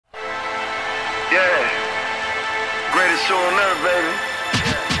Yeah. Greatest show on earth, baby.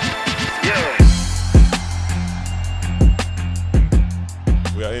 Yeah.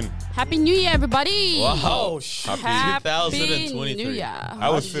 We are in. Happy New Year, everybody! Wow. Happy 2023. New Year.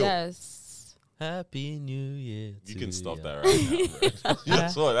 How it feel? Yes. Happy New Year. You can stop that right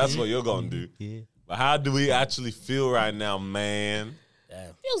now, bro. That's what you're going to do. Yeah. But how do we actually feel right now, man?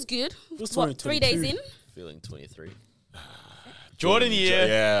 Feels good. Feels What, 3 days in? Feeling 23. Jordan year.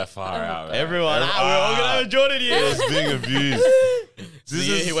 Yeah, far out. Man. Everyone. We're all going to have a Jordan year. It's being abused. This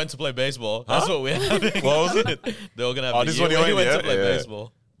the year he went to play baseball. That's what we're having. What was it? They're all going to have Oh, a this year one he where he went, went to yeah? play Yeah.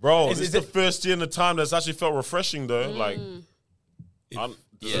 baseball. Bro, this is the first year in the time that's actually felt refreshing, though. Like, Yeah,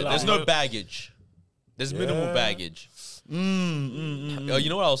 there's no baggage. There's minimal baggage. Oh, you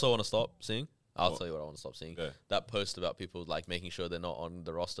know what I also want to stop seeing? I'll tell you what I want to stop seeing. Okay. That post about people like making sure they're not on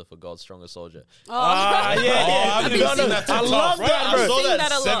the roster for God's Strongest Soldier. Oh, I haven't even seen that I TikTok, love right? that, I bro. saw Seen that,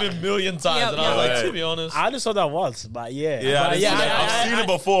 that a lot. 7 million times, Yep, and I was yep. like, Yeah. to be honest, I just saw that once, but yeah. Yeah, But I've seen it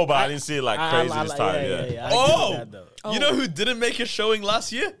before, but I didn't see it like crazy this time. Yeah. I Oh! get that, though. you know who didn't make a showing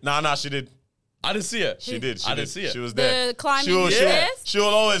last year? Nah, she did. I didn't see her. She did. I didn't see it. She was there. The climbing She will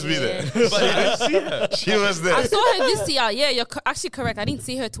always be there. But I didn't see her. She was there. I saw her this year. Yeah, you're actually correct. I didn't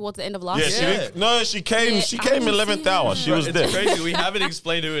see her towards the end of last Yeah, year. she didn't. No, she came. Yeah, She I came didn't 11th see hour. her. She was It's there. crazy. We haven't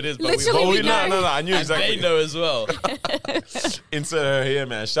explained who it is, but Literally, we we know. know. No, I knew And exactly. they know as well. Insert her here,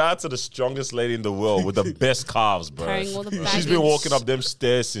 man. Shout out to the strongest lady in the world with the best calves, bro. Carrying all the She's been baggage. walking up them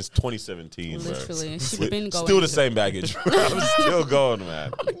stairs since 2017, Literally. She's bro. been going. Still the same baggage, bro. I'm still going,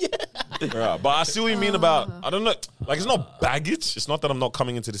 man. Right, but I see what you mean about, I don't know, like it's not baggage. It's not that I'm not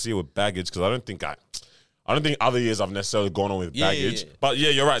coming into this year with baggage, because I don't think other years I've necessarily gone on with Yeah, baggage. yeah. But yeah,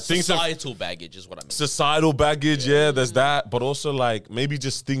 you're right. Things have Societal baggage is what I mean. societal baggage, yeah, there's that, but also like maybe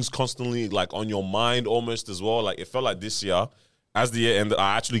just things constantly like on your mind almost as well. Like it felt like this year, as the year ended,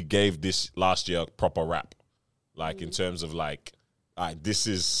 I actually gave this last year proper rap, like in terms of like, all right, this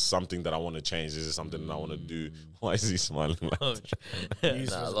is something that I want to change. This is something that I want to do. Why is he smiling? Like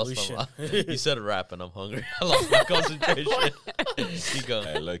that? I lost my You said rap and I'm hungry. I lost my concentration. Keep going.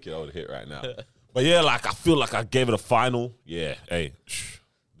 Hey, look, I would hit right now. But yeah, like I feel like I gave it a final. Yeah, hey,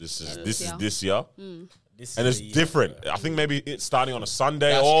 this is this year. This And is it's the- different. I think maybe it's starting on a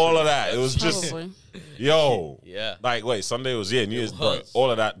Sunday, That's all true. of that. It was just, Probably. yo. Yeah. Like, wait, Sunday was, New Year's, bro. was. All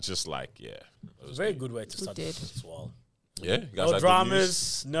of that just like, yeah. It's a very good way to start did. as well. Yeah, you guys No had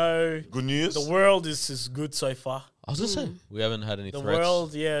dramas, no. Good news? The world is good so far. I was going to say, we haven't had any The threats.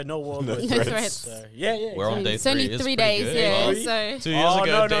 world, no world. No wars. No threats. threats. So, yeah. We're on exactly. day It's only 3. It's 3 pretty days, good. yeah. Oh, So 2 years Oh,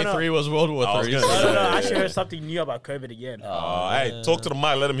 ago, no, day no. 3 was World War I was 3. gonna No, say- I actually heard something new about COVID again. Hey, talk to the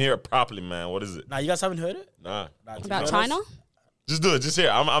mic. Let them hear it properly, man. What is it? Now, you guys haven't heard it? Nah. Nah, to be about honest- China? Just do it. Just hear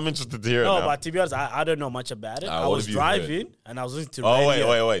it. I'm interested to hear it No, now. but to be honest, I don't know much about it. I what was have you heard? driving and I was listening to Oh,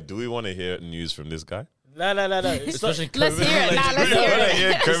 radio. wait. Do we want to hear news from this guy? No. It's not, Especially Let's COVID hear it. Nah, let's We hear wanna it.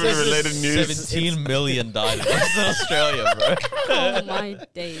 hear COVID-related news. 17 million died in Western Australia, bro. Oh my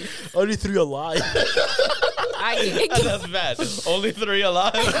days. only 3 alive. That's bad. Only 3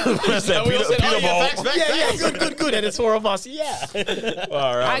 alive. That's that And we all Peter said, oh, yeah, Bowl. facts. yeah, good. And it's 4 of us. Yeah.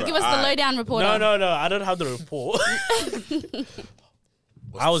 All right, Give us the lowdown report. No. I don't have the report.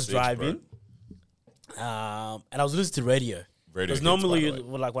 I was the stage, driving, and I was listening to radio. Radio Because hits, normally, by the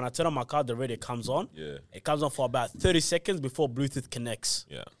way. like when I turn on my car, the radio comes on. Yeah. It comes on for about 30 seconds before Bluetooth connects.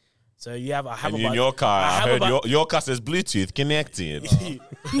 Yeah. So I have And about in your car, I have heard about- your car says Bluetooth connected.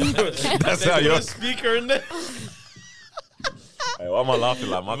 That's how They your. put a speaker in there. Hey, why am I laughing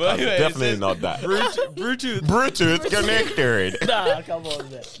like my car? Wait, Definitely it says not that. Bluetooth. Bluetooth connected. Nah, come on,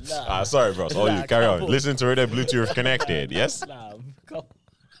 man. Nah, Sorry, bro. All you Nah, carry come on. on. Listen to radio Bluetooth connected. Yes. nah, come.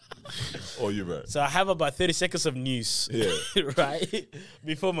 Or you, bro. So I have about 30 seconds of news. Yeah. Right?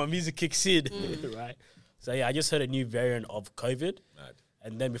 Before my music kicks in. Right? So yeah, I just heard a new variant of COVID. Mad.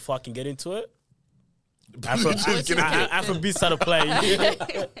 And then before I can get into it, Bluetooth connected. Afrobeat started playing.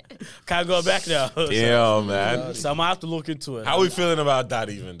 Can't go back now. Yeah, man. So I'm gonna have to look into it. How we feeling about that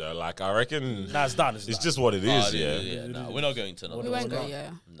even though? Like I reckon Nah, it's done. It's it's done. just what it is, Oh, yeah. No, we're not going to another We one. won't go,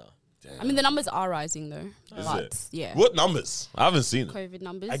 yeah. No. I mean, the numbers are rising though. Is But, it? yeah. What numbers? I haven't seen it. COVID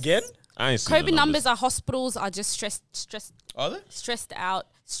numbers. Again? I ain't seen the COVID numbers are hospitals are just Are they? stressed out,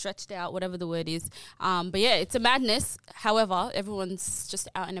 stretched out, whatever the word is. But yeah, it's a madness. However, everyone's just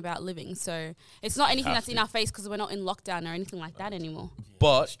out and about living. So it's not anything that's in our face because we're not in lockdown or anything like that anymore.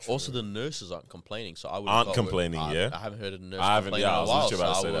 But also the nurses aren't complaining, so I would Aren't complaining, yeah? I haven't heard a nurse I haven't- complain yeah, I in a was while. literally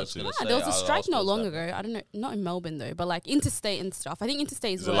about to so say I that was too. gonna Yeah, say, there was a I strike asked not what's long happening. ago. I don't know, not in Melbourne though, but like interstate and stuff. I think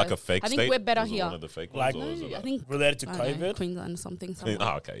interstate is Is it like a fake I think state? we're better Was it here. One of the fake Like- ones, or is it I think Related to I don't know, COVID? Queensland or something. somewhere.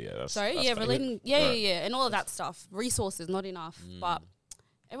 Okay, yeah. That's Sorry, that's yeah, fake. relating, yeah, Right. and all of that stuff. Resources not enough, but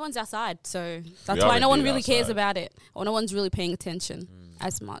Everyone's outside, so that's We are why no one indeed really cares outside. about it, or no one's really paying attention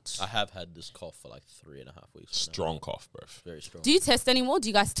as much. I have had this cough for like 3.5 weeks. now. Strong cough, bro. Very strong. Do you test anymore? Do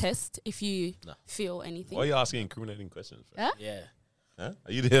you guys test if you No. feel anything? Why are you asking incriminating questions? Bro? Huh? Yeah. Huh?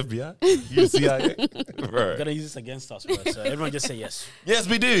 Are you the FBI? You the CIA? You're Bro. gonna use this against us, bro. So everyone just say yes. Yes,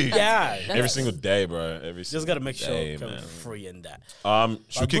 we do. Yeah. Every single day, bro. Every Just gotta make sure day, we're man. free in that.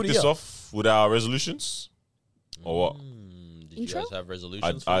 Should we kick good this year. off with our resolutions? Or what? Did you Intro? guys have I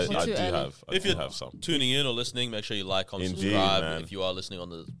resolutions? do Too early. have. I If do you're have some. tuning in or listening, make sure you like, comment, Indeed, subscribe. man. If you are listening on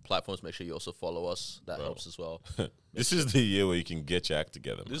the platforms, make sure you also follow us. That helps as well. This is the year where you can get your act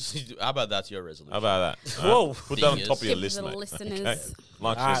together. Man. How about that's your resolution? How about that? Whoa. Put that on Thing top of is- your Give list, the mate. listeners Okay?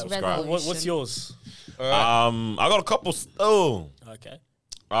 Like, share, Ah, subscribe. What's yours? I got a couple. Okay.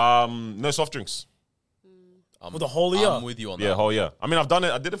 No soft drinks. For the whole year? I'm with you on that. Yeah, whole year. I mean, I've done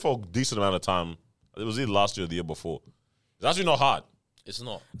it. I did it for a decent amount of time. It was either last year or the year before. It's actually not hard. It's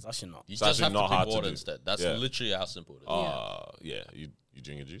not. It's actually not. You It's just actually have not to hard pick to water do. instead. That's Yeah. literally how simple it is. Yeah. You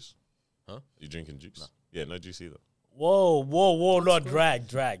drinking juice? Huh? You drinking juice? Yeah, no juice either. Whoa, not drag.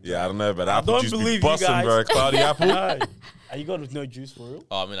 Yeah, I don't know, but I apple don't juice be believe you busting, guys. bro. Cloudy apple. Nah. Are you going with no juice for real?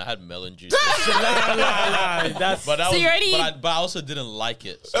 Oh, I mean, I had melon juice. Nah, that's But that So was, you already- but I also didn't like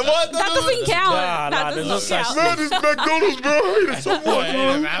it. So And what? That doesn't count. Nah, That there's does no not such count. Man, this McDonald's, bro. I hate it so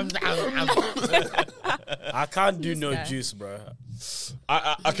much, bro. I can't do no guy. juice, bro.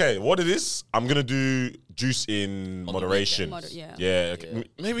 Okay, what it is, I'm going to do juice in the moderation. weekend. Yeah. Okay. Yeah.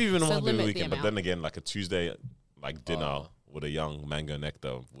 Maybe even So on the limit the weekend, but amount. then again, like a Tuesday, like dinner with a young mango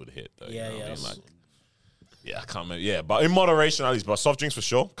nectar would hit, though. Yeah, you know what I yeah. mean? Like, yeah, I can't remember. Yeah, but in moderation at least. But soft drinks for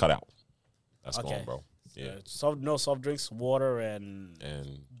sure, cut out. That's Okay. gone, bro. Yeah. No soft drinks, water, and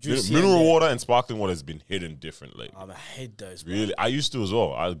And Juice mineral and- water and sparkling water has been hidden differently. I hate those. Bro. Really, I used to as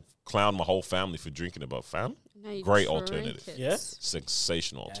well. I clowned my whole family for drinking it, but fam, No, you Great drink alternative. it. Yeah?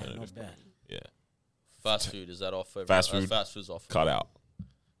 sensational Yeah, alternative. not bad. Yeah, fast food, is that off? For Fast everyone? food. Fast food's off. cut out.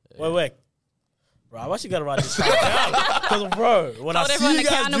 Wait. Bro, I've actually got to write this down. Because, bro, when I Hold see everyone you guys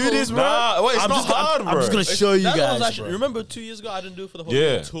do accountable. this, bro, Nah, wait, it's I'm not just gonna- hard, I'm bro. just going to show you That guys, was actually, bro. remember 2 years ago, I didn't do it for the whole Yeah.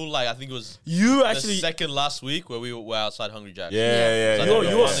 year until like, I think it was You the actually, second last week where we were outside Hungry Jack's. Yeah, yeah, So yeah. you're, yeah,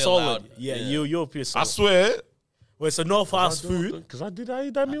 you're yeah. Finally solid. allowed. Yeah, Yeah. you're pretty I solid. swear. Wait, so no fast food? Because I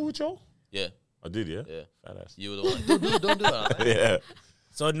eat that meal with y'all. Yeah, I did, yeah. yeah. Fat ass. You were the one. Don't do it. Yeah,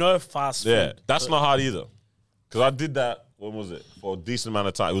 So no fast food. yeah. That's not hard either. Because I did that. When was it? For a decent amount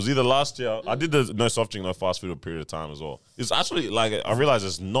of time. It was either last year. I did the no soft drink, no fast food for a period of time as well. It's actually like I realize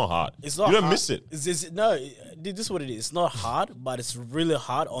it's not hard. It's not You don't hard. miss it. This is what it is. It's not hard, but it's really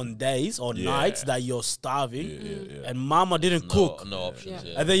hard on days or Yeah. nights that you're starving Yeah. and mama didn't cook. No options.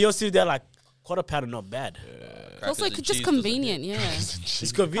 Yeah. Yeah. And then you're sitting there like, quarter pounder, not bad. Also, Crackers and just cheese convenient, yeah.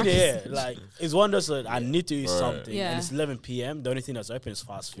 It's convenient, yeah. Like, it's one that's I need to eat something. Yeah. And it's 11 p.m. The only thing that's open is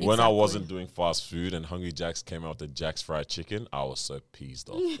fast food. When I Exactly. wasn't doing fast food and Hungry Jack's came out with the Jack's fried chicken, I was so peeved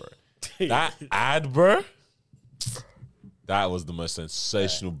off, bro. That ad, bro. That was the most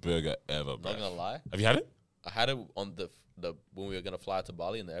sensational burger ever, bro. Not gonna lie, Have you had it? I had it on the when we were gonna fly to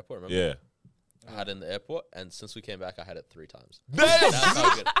Bali in the airport. Remember? Yeah. I had it in the airport, and since we came back, I had it 3 times. Damn! That's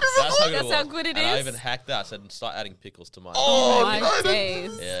how good. That's how good it and I is? even hacked that. I said, start adding pickles to mine. Oh, my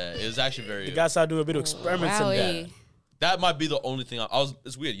days. Yeah, it was actually very. You guys are doing a bit of experiments in that. Wowie. That might be the only thing I was.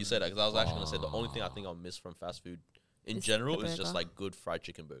 It's weird you say that because I was actually gonna say the only thing I think I'll miss from fast food in Is general the is just burger. like good fried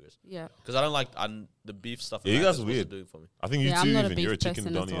chicken burgers. Yeah. Because I don't like the beef stuff. Yeah, you that guys just are wasn't weird. doing for me. I think you Yeah, too, I'm not a even. You're a beef chicken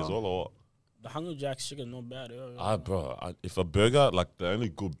person as donny as well. well, or what? The Hungry Jack's chicken, not bad. If a burger, like the only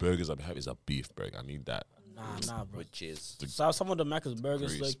good burgers I have is a beef burger. I need that. Nah, bro. With cheese. So some of the Macca's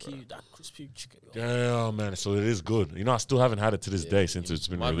burgers, Grease, low key, bro. that crispy chicken. Damn, man. So it is good. You know, I still haven't had it to this day since it's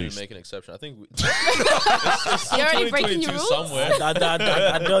been Might be released. make an exception. I think we, You're already breaking your 2022 rules? somewhere.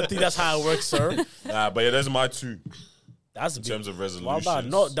 I don't think that's how it works, sir. Nah, but yeah, those are my two That's in big. terms of What resolutions.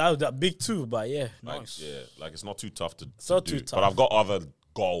 about not that big too? But yeah, Like, nice. yeah, like it's not too tough to not do. too tough. But I've got other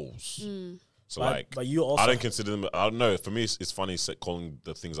goals. So But- like, but you also- I don't consider them. I don't know. For me, it's funny calling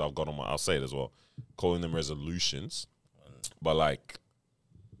the things I've got on my. I'll say it as well, calling them resolutions. But like,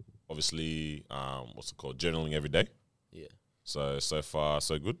 obviously, what's it called? Journaling every day. Yeah. So far,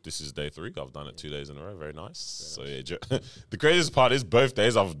 so good. This is day 3. I've done it 2 days in a row. Very nice. So yeah, the craziest part is both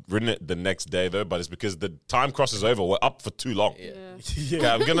days I've written it the next day though, but it's because the time crosses over. We're up for too long. Yeah. Okay,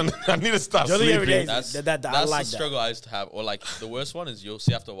 I need to start Journaling every day sleeping. is- That's that I that's like the that. struggle I used to have. Or like the worst one is you'll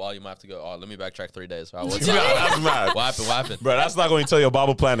see after a while you might have to go, oh, let me backtrack 3 days. Right, what's Yeah, up? that's mad. What happened? What happened? Bro, that's not going to tell your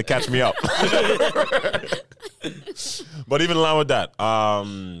Bible plan to catch me up. But even along with that,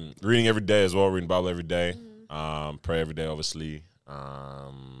 reading every day as well, reading Bible every day, pray every day, obviously.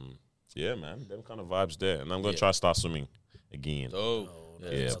 Yeah, man, them kind of vibes there. And I'm going to try to start swimming again. Oh,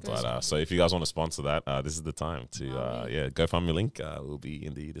 Yeah, but so if you guys want to sponsor that, this is the time to GoFundMe link will be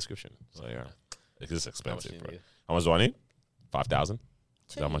in the description. So yeah, it is expensive, bro. How much do I need? 5,000.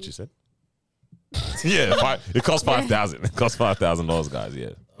 Is that how much you said? Yeah, it costs 5,000. It costs $5,000, guys. Yeah,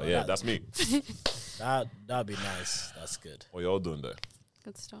 but yeah, that's me. That'd be nice. That's good. What y'all doing there?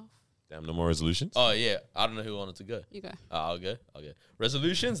 Good stuff. Damn, no more resolutions. Oh yeah, I don't know who wanted to go. You go. I'll go.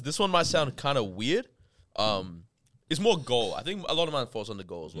 Resolutions. This one might sound kind of weird. It's more goal. I think a lot of mine falls on the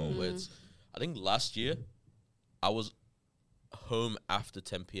goal as well. Where it's, I think last year, I was home after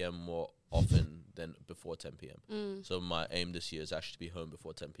 10 p.m. more often than before 10 p.m. So my aim this year is actually to be home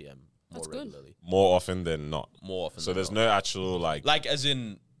before 10 p.m. more regularly. More often than not. More often. So than there's not. no actual like as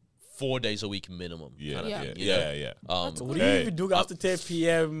in 4 days a week minimum. Yeah. So what do you even do after 10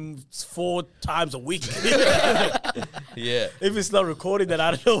 p.m. 4 times a week? Yeah. If it's not recording, then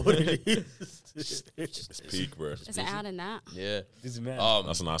I don't know what it is. It's peak, bro. Is it out in that? Yeah. This man.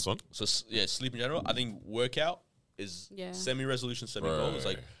 That's a nice one. So yeah, sleep in general. I think workout is semi-resolution, semi-goal. It's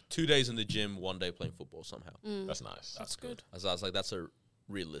like Right. 2 days in the gym, 1 day playing football somehow. That's nice. That's good. So I was like, that's a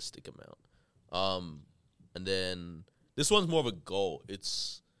realistic amount. And then this one's more of a goal.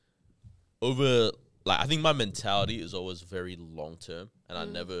 It's over, like, I think my mentality is always very long term, and I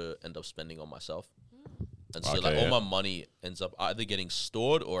never end up spending on myself. And so, Okay, all my money ends up either getting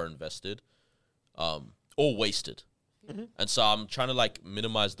stored or invested, or wasted. And so I'm trying to like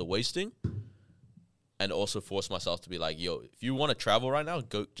minimize the wasting, and also force myself to be like, yo, if you want to travel right now,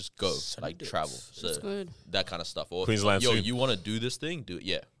 just go, like travel. So That's good. that kind of stuff. Or Queensland yo, soon. you want to do this thing? Do it.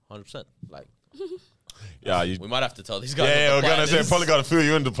 Yeah, 100%. Like, Yeah, we might have to tell these guys. yeah, what we're the gonna plan say is. probably gotta fill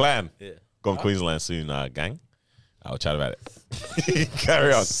you in the plan. Yeah. Go on Queensland soon, gang. I'll chat about it.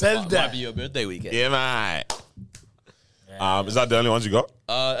 Carry on. Sell Might that. be your birthday weekend. Yeah, mate. Is that the only ones you got?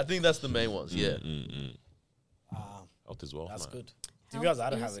 I think that's the main ones. Yeah. Health as well. That's man. good. To be honest, I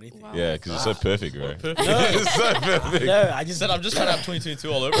don't Health have is- anything. wow. Yeah, because it's so perfect, right? It's so perfect. No, I just Said I'm just trying to have 2022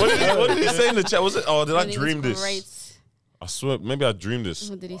 all over. What did he say in the chat? Was it? Oh, did I think dream it's this? Great. I swear, maybe I dreamed this.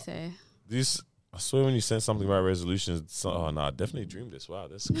 What did he say? I swear when you said something about resolutions, oh no, I definitely dreamed this. Wow,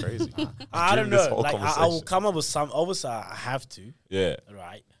 that's crazy. I don't dreamed this know. whole Like I will conversation. come up with some. Obviously, I have to. Yeah,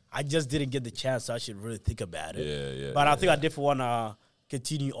 Right. I just didn't get the chance, so I should really think about it. yeah. But I think I definitely want to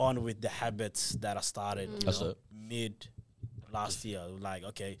continue on with the habits that I started That's it. mid last year. Like,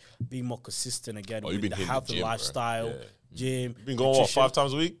 okay, being more consistent again Oh, you've with been the hitting the healthy gym, bro. lifestyle, Yeah. gym. You've been going, what, nutrition. 5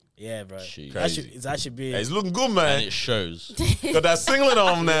 times a week? Yeah, bro. Jeez. That should be. Hey, he's looking good, And man. it shows. Got that singlet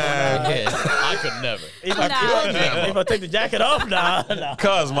on there. Yeah, I could never. if I take the jacket off, nah.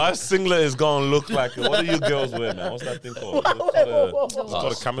 Cuz my singlet is gonna look like, what do you girls wear, man? What's that thing called? It's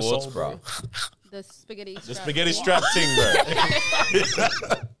called a camisole, Sports bro. The spaghetti. The spaghetti strap thing, bro.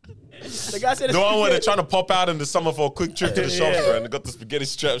 The guy said The one where they're trying to pop out in the summer for a quick trip to the shops, bro, and they got the spaghetti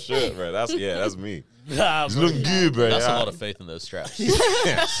strap shirt, bro. That's me. Nah, It's bro. looking good, bro. That's yeah. a lot of faith in those straps.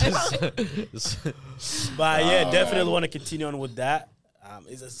 But yeah, definitely want to continue on with that.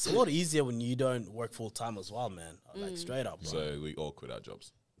 It's a lot easier when you don't work full time as well, man. Like straight up, bro. So we all quit our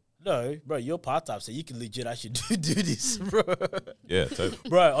jobs. No, bro, you're part time, so you can legit actually do this, bro. Yeah, totally.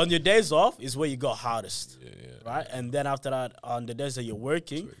 Bro, on your days off is where you go hardest, Yeah. right? And then after that, on the days that you're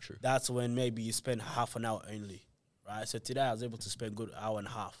working, very true. that's when maybe you spend half an hour only, right? So today I was able to spend a good hour and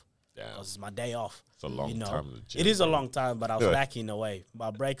a half. Damn. Because it's my day off. It's a long time in the gym, It is a bro. long time, but I was Yeah. lacking away.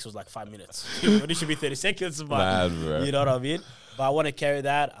 My breaks was like 5 minutes. It should be 30 seconds, but Mad, bro. you know what I mean? But I want to carry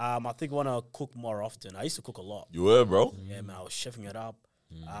that. I think I want to cook more often. I used to cook a lot. You were, bro? Yeah, man, I was chefing it up.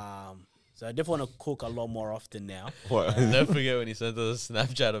 So I definitely want to cook a lot more often now. What? Never forget when he sent us a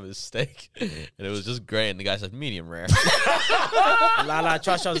Snapchat of his steak, and it was just great. And the guy said medium rare. La,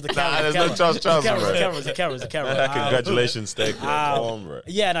 trust the camera. there's the no camera. trust, The bro. camera. Congratulations, steak, bro. Come on, bro.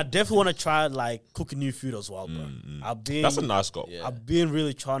 Yeah, and I definitely want to try like cooking new food as well, bro. I've been That's a nice goal. Yeah. I've been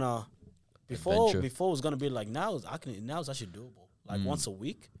really trying to before Adventure. it was gonna be like now it's actually doable. Like once a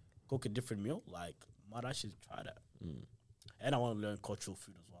week, cook a different meal. Like might actually try that. And I want to learn cultural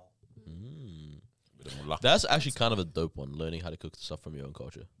food as well. That's actually kind of a dope one. Learning how to cook stuff from your own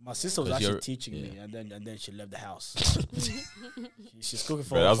culture. My sister was 'Cause actually you're- teaching me, and then she left the house. She's cooking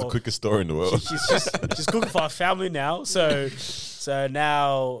for. Bro, that was the for- quickest story in the world. she's cooking for our family now. So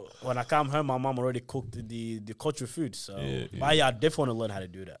now when I come home, my mom already cooked the cultural food. So Yeah, but yeah, I definitely want to learn how to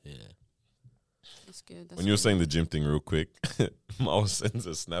do that. Yeah. That's good. That's When you were good. saying the gym thing real quick, Mao sends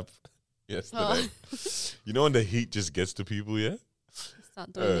a snap yesterday. Oh. You know when the heat just gets to people, yeah?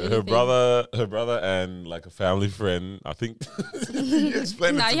 start doing anything. her brother, and like a family friend. I think. You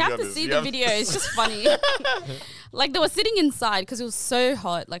explain it Nah, to you me have on to this. see You the have- video. It's just funny. Like they were sitting inside because it was so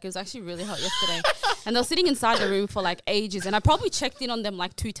hot. Like it was actually really hot yesterday, and they were sitting inside the room for like ages. And I probably checked in on them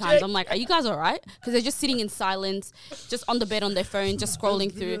like 2 times. I'm like, "Are you guys all right?" Because they're just sitting in silence, just on the bed on their phone, just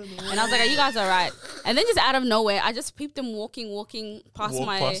scrolling through. And I was like, "Are you guys all right?" And then just out of nowhere, I just peeped them walking past Walk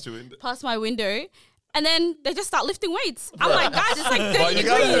my past your window. past my window. And then they just start lifting weights. I'm like, guys, it's like 30 But you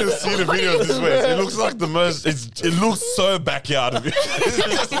guys degrees. didn't see the video this way. It looks like the most. It looks so backyard of it. It's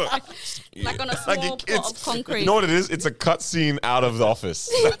just Like on a Like small plot of concrete. You know what it is? It's a cut scene out of The Office.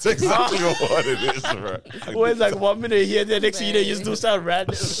 That's exactly what it is, bro. Where's like 1 minute here, then next thing you know, you just do something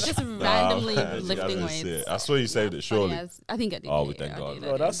random. Just randomly Nah, you lifting gutta see weights. it. I swear you saved it, surely. Yes, I think I did. Oh, yeah, thank I God. did,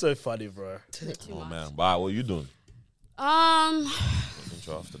 Bro, that's so funny, bro. Oh man, bye. What are you doing?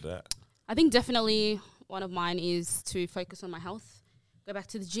 Intro after that. I think definitely one of mine is to focus on my health. Go back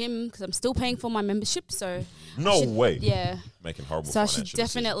to the gym because I'm still paying for my membership. So No way. yeah, Making horrible. so I should financial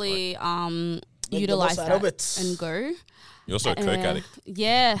decisions, definitely the utilize most out of that it. and go. right? You're also a coke addict.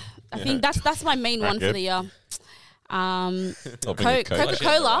 Yeah, I think that's my main one for Crackhead. the year. Opening a Coke.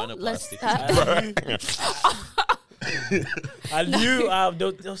 Coca-Cola. I knew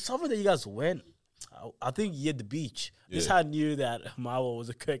there was something that you guys went. I think you at the beach. This Yeah. how I knew that Marwa was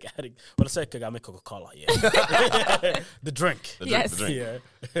a Coke addict. When I say Coke, I mean Coca-Cola. Yeah, the drink. The drink, Yes. the drink.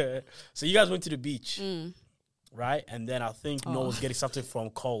 Yeah. So you guys went to the beach, right? And then I think Noah was getting something from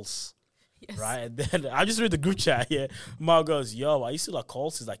Coles. Yes. Right, and then I just read the group chat. Yeah, Mal goes, "Yo, I used to like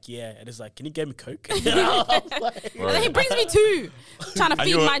Coles." He's like, "Yeah," and it's like, "Can you get me Coke?" And then he brings me 2, trying to feed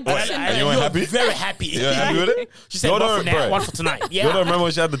you were- my wait, dish. and you were happy? Very happy. You're happy with it? She said, You "One don't- for now, bro. one for tonight." Yeah. You don't remember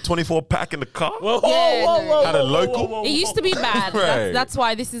when she had the 24 pack in the car? Whoa, Yeah, no. Had a local? It used to be bad. Right. That's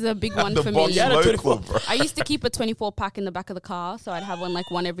why this is a big one The for box me. Yeah, the local, 24. bro. I used to keep a 24 pack in the back of the car, so I'd have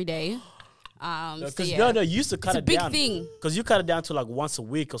one every day. So Because yeah. no, you used to cut It's a it big down. thing. Because you cut it down to like once a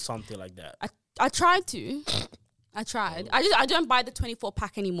week or something like that. I tried to. I tried. I don't buy the 24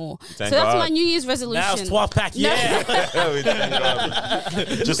 pack anymore. So Thank that's God. my New Year's resolution. Now it's 12 pack. No. Yeah.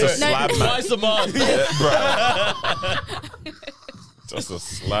 Just a slab, man. Twice a month. Just a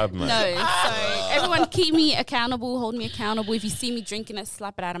slab, man. No, so everyone keep me accountable, hold me accountable. If you see me drinking it,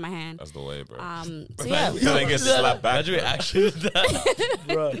 slap it out of my hand. That's the way, bro. So yeah, You don't get slapped back, Imagine we actually did that.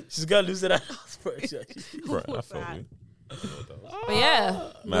 Bro, she's got to lose it out. Bro. bro. I feel bad. you. but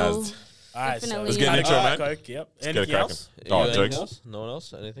yeah, Man, we'll All right, so Definitely. Let's get an intro, man. Coke, yep. Get it Anything cracking. else? Oh, Anything jokes. else? No one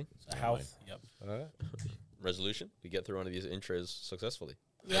else? Anything? Health. Yep. Resolution? We get through one of these intros successfully.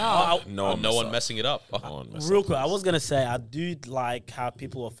 yeah. No, No one messing it up. No one mess Real up. quick, I was gonna say I do like how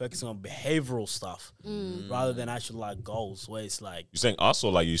people are focusing on behavioral stuff rather than actual like goals. Where it's like, You saying us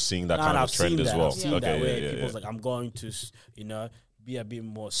or like you seeing that nah, kind nah, of I've a trend seen as that. well? I've seen that Okay, where yeah, yeah, people's yeah. like, I'm going to, be a bit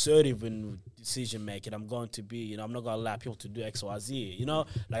more assertive in decision making. I'm going to be, I'm not gonna allow people to do X, Y, Z.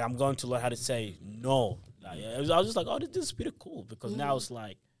 Like I'm going to learn how to say no. Like, I was just like, oh, this is pretty cool because now it's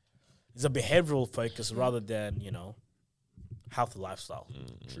like it's a behavioral focus rather than healthy lifestyle.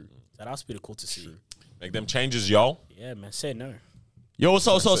 True. So that's pretty cool to see. Make them changes, y'all. Yeah, man. Say no. Yo, what's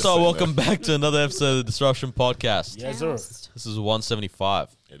up, what's up, what's up? Success, Welcome back to another episode of the Disruption Podcast. Yes, sir. This is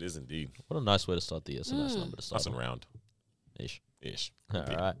 175. It is indeed. What a nice way to start the year. It's a nice number to start. Nice and round. Ish. Ish. All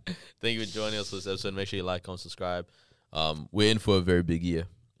right. Thank you for joining us for this episode. Make sure you like, comment, subscribe. We're in for a very big year.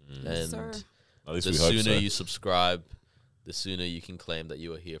 And Sir. At least the we hope sooner so. you subscribe, the sooner you can claim that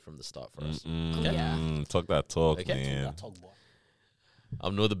you were here from the start for us. Yeah. Talk that talk, Okay. man. Talk boy.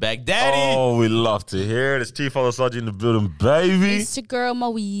 I'm Noah the Baghdadi. Oh, we love to hear it. It's Chief Olasaji in the building, baby. It's your girl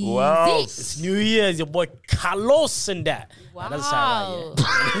Moe. Wow. It's New Year's, your boy Carlos and that. Wow. That doesn't sound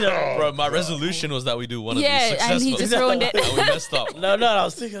right, yeah. Bro, my resolution was that we do one of these Yeah, successfully. and he just ruined it. And we messed up. No, I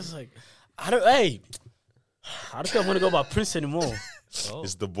was thinking, I was like, I don't think I'm going to go by Prince anymore.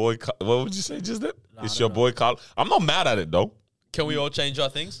 It's the boy. What would you say just then? It's your boy, Carl. I'm not mad at it, though. Can we all change our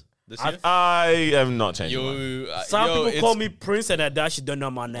things this year? I am not changing mine. Some people call me Prince and I actually don't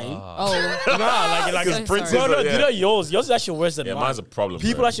know my name. Oh, Nah, like So Prince sorry. is no, a- yeah. you know yours is actually worse than Yeah, mine. mine's a problem.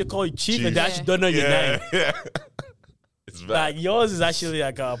 People bro. actually call you Chief and Chief. they actually don't know your Yeah, name. yeah. It's bad. Like yours is actually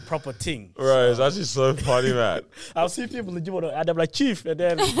like a proper thing. Right, it's actually so funny, man. I'll see people legit want to add them like Chief and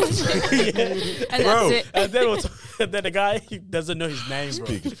then and Bro. that's it. and then the guy he doesn't know his name, bro.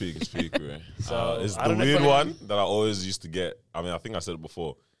 Speak, bro. So, It's I the don't know if weird I- one that I always used to get. I mean, I think I said it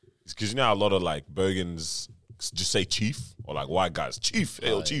before. It's because you know how a lot of like Bergens just say Chief or like white guys, Chief,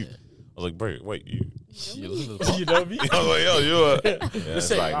 hey, Chief. I was like, bro, wait, you. You listen to the You know me? I was like, yo, you're. Yeah, it's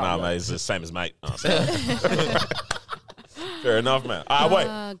same. like, nah, man, it's the same as mate. Oh, fair enough, man. Wait,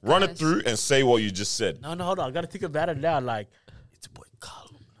 run it gosh. through and say what you just said. No, hold on. I gotta think about it now. Like, it's a boy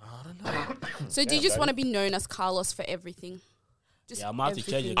I don't know. So do you just want to be known as Carlos for everything? Just Yeah, I'm about to change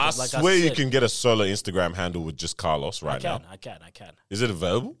it. everything. I Like I swear you said, can get a solo Instagram handle with just Carlos right now. I can. Is it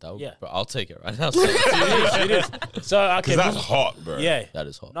available? That would, Yeah. bro, I'll take it right now. So It is. So okay, Because that's hot, bro. yeah. that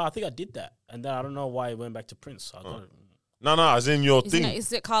is hot. No, I think I did that, and then I don't know why it went back to Prince. I got it. No, as in your Isn't thing. it?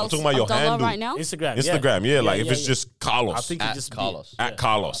 Is it Carlos talking about your Abdallah handle. right now? Instagram. Yeah, like if yeah, it's yeah. just Carlos. I think At it just Carlos. Be, At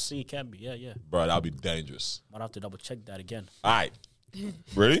Carlos. I think it can be. Yeah. Bro, that'd be dangerous. Might have to double check that again. All right.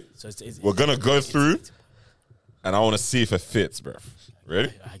 Ready? So it's We're going to go through, and I want to see if it fits, bro.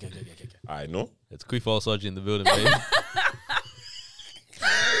 Ready? Okay. All right, no? It's Quifol Soji in the building, baby.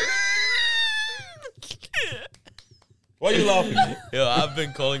 Why are you laughing? Yo, I've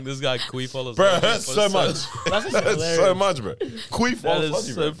been calling this guy Quifol. Bro, it hurts so much. It hurts so much, bro. Queef That all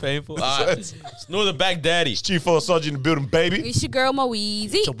is so painful. All right. It's Snore the Baghdadi. Chief Soji in the building, baby. It's your girl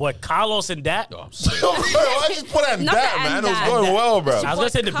Moeezy. It's your boy Carlos and that. Bro, I just put that in Not that, the man. and It was that. going well, bro. I was gonna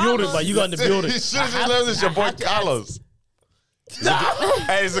say the building, but you got in the building. You should have just known this your boy Carlos.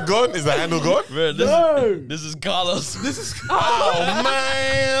 Hey, is it gone? Is the handle gone? Bro, this is Carlos. This is Oh,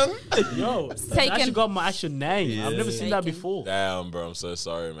 man. Yo, I taken. actually got my actual name. I've never seen that Taken. before. Damn, bro. I'm so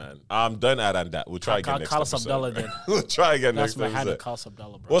sorry, man. Don't add on that. We'll try again next Carlos episode. Abdallah then. We'll try again That's next my handle, episode. Carlos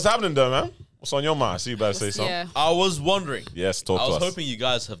Abdallah, bro. What's happening, though, man? What's on your mind? I see you better say something. Yeah. I was wondering. Yes, talk I to was us. hoping you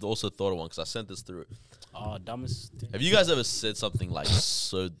guys have also thought of one because I sent this through. Oh, dumbest thing. Have you guys ever said something like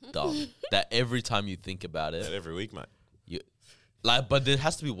so dumb that every time you think about Yeah, it, every week, man. you like? But there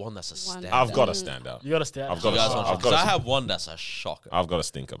has to be one that's a One. stand. I've got to stand out. You gotta stay. I've You got guys to. want I've to? Because I got to. have one that's a shocker. I've got to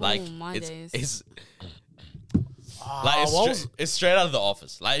stink about. Like Oh, my days. it's Ah, like what was- it's straight out of the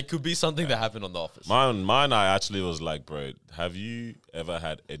office. Like it could be something that happened on the office. Mine. I actually was like, bro. Have you ever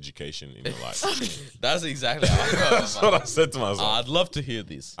had education in your life? That's exactly how I felt. That's what I said to myself. I'd love to hear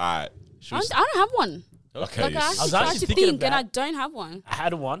this. All right. Should I we don't have one. Okay. Like I yes. actually was tried actually to thinking think, and about- I don't have one. I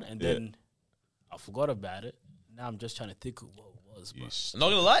had one, and Yeah. then I forgot about it. Now I'm just trying to think of what it was, bro. Yeesh. I'm not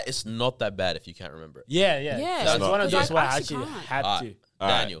gonna lie, it's not that bad if you can't remember it. Yeah. Yeah, That's one of because those I where I actually actually can't. had All to. right, All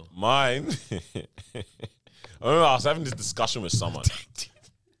right, Daniel. Mine. I remember I was having this discussion with someone,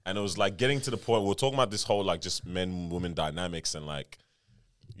 and it was like getting to the point we were talking about this whole like just men women dynamics and like,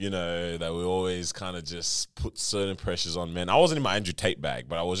 you know, that we always kind of just put certain pressures on men. I wasn't in my Andrew Tate bag,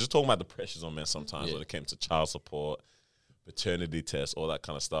 but I was just talking about the pressures on men sometimes Yeah. when it came to child support, paternity tests, all that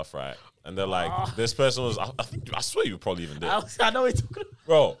kind of stuff, right? And they're like, this person was, I swear you were probably even there. I know what you're talking about.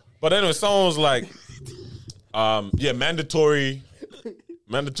 Bro, but anyway, someone was like, yeah, mandatory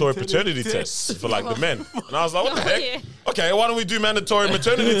paternity tests for like the men. And I was like, what the heck? Yeah. Okay, why don't we do mandatory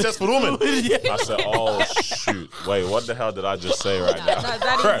maternity tests for women? I said, oh shoot. Wait, what the hell did I just say right now?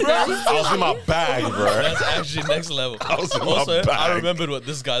 That Bro, is very I was in my bag, bro. That's actually next level. was in my Also, I bag. remembered what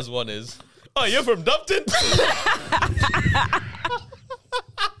this guy's one is. Oh, you're from Dupton?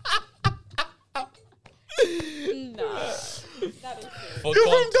 For, You're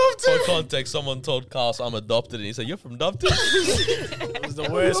from Dupton? for context, someone told Carlos I'm adopted, and he said, "You're from Dupton." It was the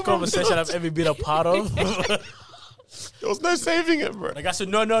worst conversation I've ever been a part of. There was no saving it, bro. Like I said,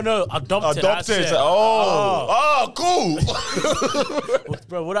 no, adopted. I Adopted. said, Cool.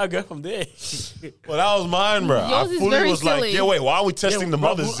 bro, where'd I go from there? Well, that was mine, bro. Yours I is fully very was like, silly. yeah, wait, why are we testing the bro,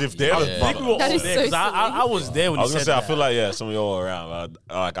 mothers if they're the Yeah. I think we mother? were That all is there, so 'cause I was there when I he was gonna said say, I that. feel like some of y'all were around.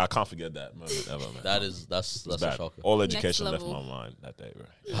 I can't forget that moment ever, man. That's a Bad. shocker. All education left level. my mind that day,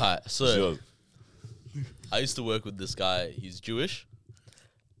 bro. Alright, It's so yours. I used to work with this guy. He's Jewish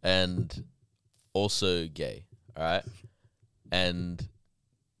and also gay. All right. And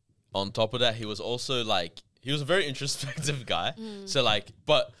on top of that, he was also like, he was a very introspective guy. So like,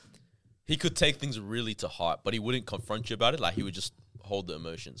 but he could take things really to heart, but he wouldn't confront you about it. Like he would just hold the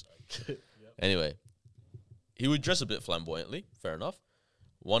emotions. Anyway, he would dress a bit flamboyantly. Fair enough.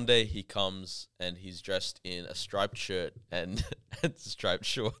 One day he comes and he's dressed in a striped shirt and striped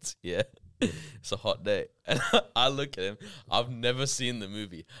shorts. Yeah. It's a hot day. And I look at him. I've never seen the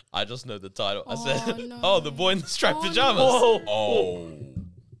movie. I just know the title. I said, no. oh, the boy in the striped Oh, pajamas. Oh, Oh.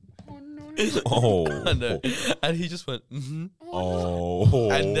 Oh. I know. And he just went, mm-hmm.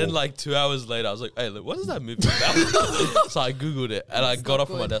 Oh. And then like 2 hours later, I was like, hey, look, what is that movie about? So I Googled it and I got not up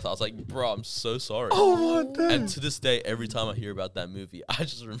from my good. desk. I was like, bro, I'm so sorry. Oh, my God. And to this day, every time I hear about that movie, I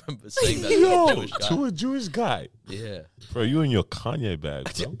just remember saying that to a Yo, Jewish guy. to a Jewish guy. Yeah. Bro, you in your Kanye bag,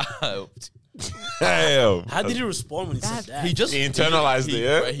 bro. he Damn. how did he respond when he said that? just He internalized it,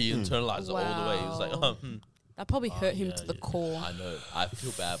 yeah? He internalized it all the way. He was like, Wow. That probably hurt him to the core. I know. I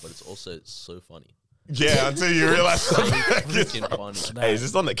feel bad, but it's also so funny. Yeah, until you realize something. Freaking funny. Hey, is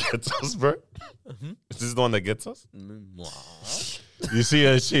this the one that gets us, bro? Is this the one that gets us? Mwah. You see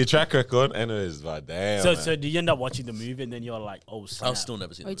a track record, anyways, but damn. So, man. so do you end up watching the movie and then you're like, oh, snap. I've still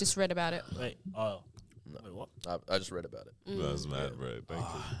never seen Or you it. just read about it. Wait, oh. Wait, what? I just read about it. That's mad, bro. Thank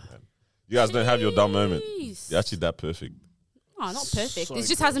you. Man. You guys don't have your dumb moment. Jeez. You're actually that perfect. Oh, not perfect. So it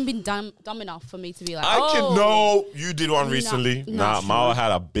just hasn't been dumb enough for me to be like, I oh, can know you did one recently. no, Nah, true. Mao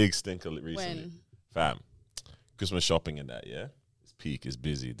had a big stinker recently. When? Fam, Christmas shopping and that, yeah? It's peak, it's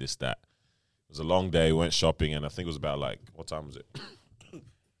busy, this, that. It was a long day, went shopping, and I think it was about like, what time was it? It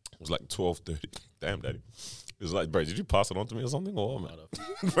was like 12:30. Damn, daddy. It was like, bro, did you pass it on to me or something? Or what,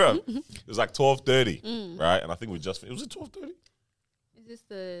 man? Bro, it was like 12:30, right? And I think we just, it was it 12:30? Is this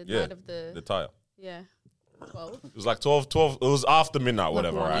the Yeah, night of the tire. yeah, 12? It was like 12, it was after midnight,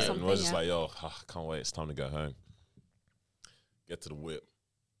 whatever, one or right? And we are just something, like, yo, can't wait, it's time to go home. Get to the whip,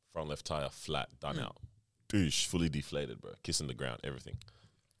 front left tire flat, done out. Douche, fully deflated, bro. Kissing the ground, everything.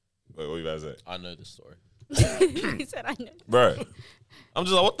 Wait, what you guys say? I know this story. He said, I know. Bro, I'm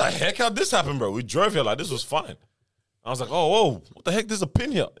just like, what the heck? How'd this happen, bro? We drove here like this was fine. I was like, oh, whoa, what the heck? There's a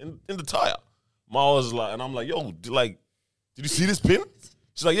pin here in the tire. Ma was like, and I'm like, yo, did you see this pin?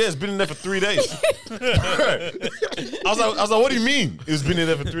 She's like, yeah, it's been in there for 3 days. I was like, what do you mean it's been in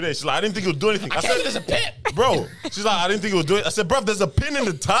there for 3 days? She's like, I didn't think it would do anything. I said, there's a pin. Bro, she's like, I didn't think it would do it. I said, bro, there's a pin in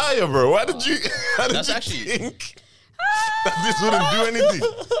the tire, bro. How did you That's actually- think that this wouldn't do anything?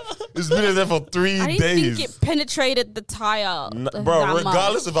 It's been in there for 3 I didn't days. think it penetrated the tire. Bro, that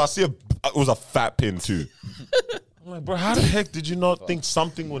regardless much. if I see it was a fat pin too. I'm like, bro, how the heck did you not think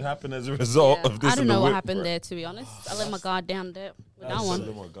something would happen as a result Yeah. of this? I don't in the know what whip, happened bro? there, to be honest. I let my guard down there with that one.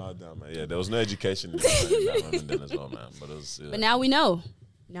 Oh my god, damn man. Yeah, there was no education in that moment then as well, man. But it was, But now we know.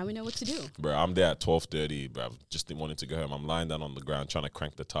 Now we know what to do. bro, I'm there at 12:30, bro. Just didn't wanting to go home. I'm lying down on the ground trying to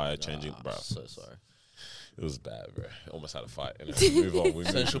crank the tire, changing, bro. So sorry. It was bad, bro. Almost had a fight. And then we move on. We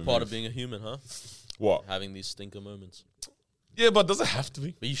Essential move, part of being a human, huh? what? Having these stinker moments. Yeah, but does it have to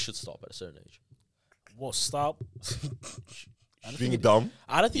be But you should stop at a certain age. What, stop? being dumb?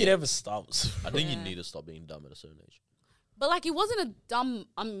 I don't think it ever stops. I think you need to stop being dumb at a certain age. But like, it wasn't a dumb.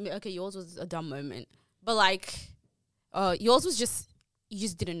 Okay, yours was a dumb moment. But like, yours was just you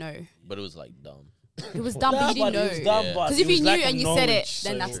just didn't know. But it was like dumb. It was dumb, but you didn't know. Yeah. Because if you knew and you said it,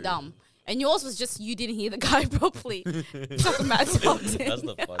 then that's dumb. And yours was just you didn't hear the guy properly. Talking about something. That's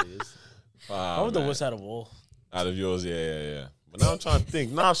the funniest. I'm the worst out of all. Out of yours, yeah. But now I'm trying to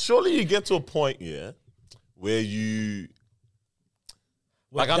think. Now, surely you get to a point, yeah, where you,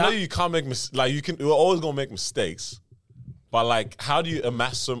 like, I know you can't make like you're always gonna make mistakes, but like, how do you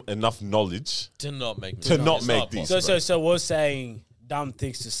amass enough knowledge To not make to not It's make these? possible. So we're saying dumb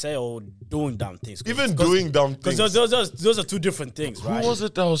things to say or doing dumb things? Even doing dumb things. Because those are two different things, right? Who was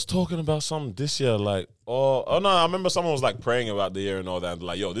it that was talking about something this year? Like, oh no, I remember someone was like praying about the year and all that.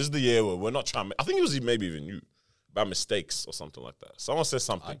 Like, yo, this is the year where we're not trying. I think it was maybe even you about mistakes or something like that. Someone said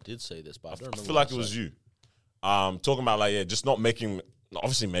something. I did say this, but I don't I remember. feel like it was you. Talking about like, yeah, just not making,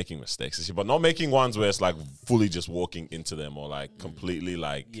 obviously making mistakes this year, but not making ones where it's like fully just walking into them or like completely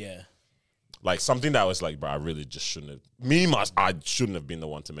like, Yeah. like something that was like, bro, I really just shouldn't have, I shouldn't have been the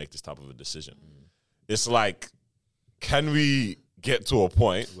one to make this type of a decision. It's like, can we get to a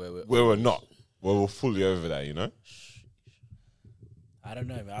point where we're not, where we're fully over that, you know? I don't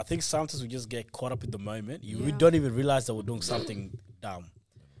know, man. I think sometimes we just get caught up in the moment. We don't even realize that we're doing something dumb.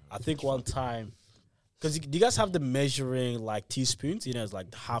 I think one time, because do you guys have the measuring like teaspoons? You know, it's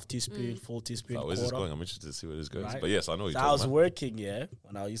like half teaspoon, full teaspoon, Where's this quarter. going? I'm interested to see where this goes. Right. But yes, I know what So you're I was talking working,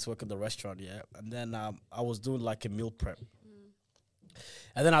 when I used to work in the restaurant, and then I was doing like a meal prep.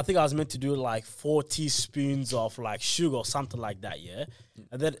 And then I think I was meant to do like 4 teaspoons of like sugar or something like that,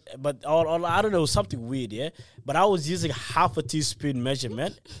 And then, but I don't know, something weird, But I was using half a teaspoon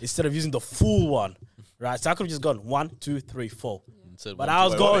measurement instead of using the full one, right? So I could have just gone 1, 2, 3, 4. Said But one, I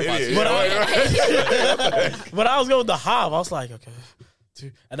was two, going, what an but I was going with the half. I was like, okay,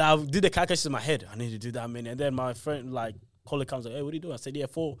 2. And I did the calculation in my head. I need to do that many. And then my friend, like, colleague comes like, hey, what are you doing? I said, yeah,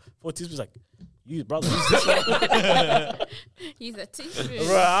 4 teaspoons. Like, you, brother, use this one. He's a teaspoon.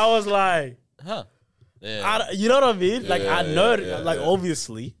 Bro, I was like, Huh. Yeah. you know what I mean? Like, I know, yeah.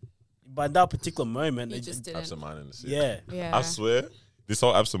 obviously, but in that particular moment, You it just about. didn't. Absent-mindedness. yeah. Yeah. I swear, this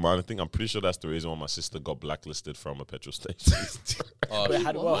whole absent-minded thing, I'm pretty sure that's the reason why my sister got blacklisted from a petrol station. Oh, Wait,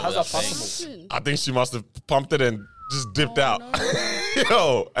 how's that thing. possible? I think she must have pumped it and just dipped out.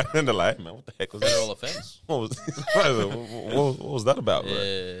 Yo, and then they're like, man, what the heck was Federal that? offense. What was that about, bro?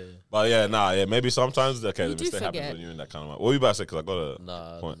 Yeah. But yeah, maybe sometimes, okay, You the do mistake happens forget. when you're in that kind of. What were you about to say? Because I got a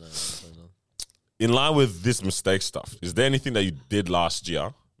Nah, point. no. In line with this mistake stuff, is there anything that you did last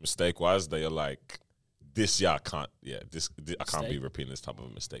year, mistake-wise, that you're like, this year I can't be Mistake? repeating this type of a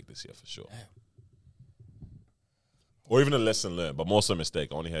mistake this year for sure? Or even a lesson learned, but more so a mistake.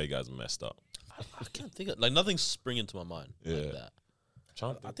 I want to hear you guys messed up. I can't think of like nothing's springing to my mind Yeah. like that.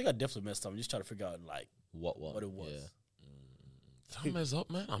 Trying to I think I definitely messed up. I'm just trying to figure out like What what it was. Yeah. Did I mess up,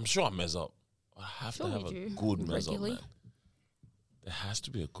 man? I'm sure I mess up. I have Sure to have you a do. good mess up, Regularly. man. There has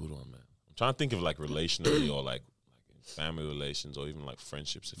to be a good one, man. I'm trying to think of like relationally or like in family relations or even like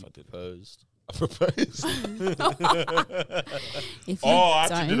friendships. If I did, Proposed. I proposed. If you Oh, I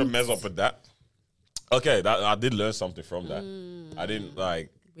actually did a don't, mess up with that. Okay, that I did learn something from that. I didn't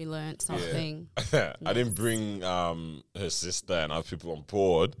like. we learned something. I didn't bring her sister and other people on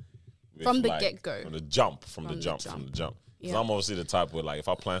board with, From the like, get-go. From the jump. From the jump. So Yeah. I'm obviously the type where like if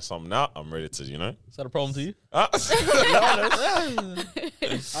I plan something out, I'm ready to, Is that a problem to you?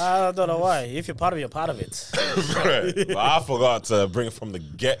 I don't know why. If you're part of it, you're part of it. But I forgot to bring it from the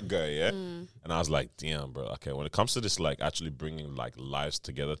get go, yeah. And I was like, damn, bro. Okay, when it comes to this, like actually bringing like lives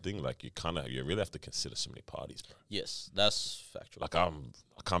together thing, like you really have to consider so many parties, bro. Yes, that's factual. Like I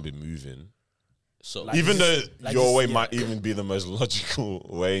can't be moving. So Like- Even though like your this- way yeah. might even be the most logical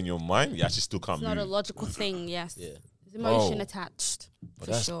way in your mind, you actually still can't It's not a move. logical thing. Yes. yeah. There's emotion Oh. attached. But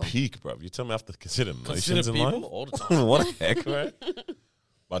For that's sure. peak, bro. You tell me I have to consider Consider emotions in people life. all the time. What the heck, right?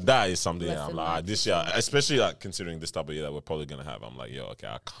 But that is something that I'm Lesson like, learned this for year, sure. especially like considering this type of year that we're probably gonna have. I'm like, yo, okay,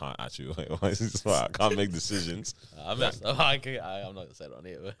 I can't actually. This is why I can't make decisions. I messed up. I'm not gonna say it on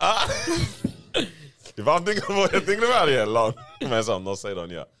here. But If I'm thinking of what you're thinking about, yeah, long mess up, not say it on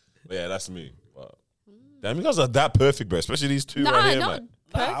here. But yeah, that's me. But damn, you guys are that perfect, bro. Especially these two Nah, right here, not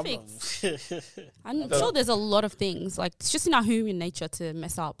man. perfect. I'm sure there's a lot of things. Like it's just in our human nature to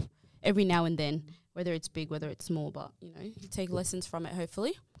mess up every now and then, whether it's big, whether it's small. But you know, you take lessons from it,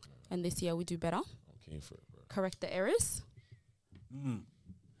 hopefully. And this year we do better. I'm keen for it, bro. Correct the errors. Mm.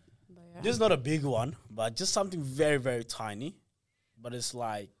 But yeah. This is not a big one, but just something very, very tiny. But it's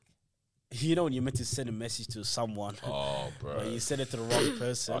like, you know, when you're meant to send a message to someone, Oh, but bro. you send it to the wrong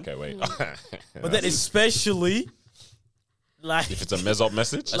person. Okay, wait. But then especially, like, if it's a mess up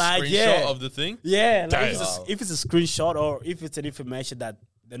message, a Like, screenshot yeah. of the thing. yeah, like Damn. if it's a screenshot or if it's an information that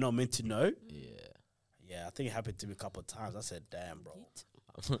they're not meant to know. Yeah. Yeah, I think it happened to me a couple of times. I said, damn, bro.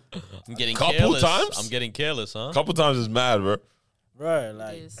 I'm getting Couple careless. times? I'm getting careless, huh? a couple times is mad, bro. Bro,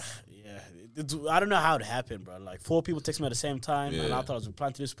 like, is. yeah. I don't know how it happened, bro. Like, 4 people text me at the same time, and I Yeah. thought I was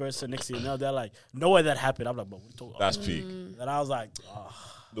replying to this person. Next thing you know, they're like, no way that happened. I'm like, bro, what are you talking That's about? peak. And I was like, oh.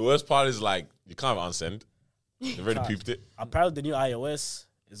 The worst part is like you can't unsend. They've already Can't. peeped it. Apparently, the new iOS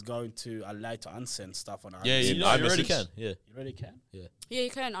is going to allow you to unsend stuff on iOS. Yeah, In you already iMessage? can. Yeah. You really can? Yeah, you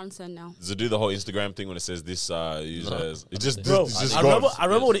can unsend now. Does it do the whole Instagram thing when it says this users? It just, Bro, it just I goes.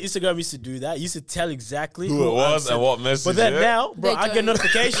 remember when Instagram used to do that. It used to tell exactly Who it was unsent. and what message. But then yeah? now, bro, They I get don't.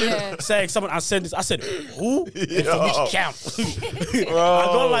 notification Yeah. saying someone unsent this. I said, who? And for Yo. which account? I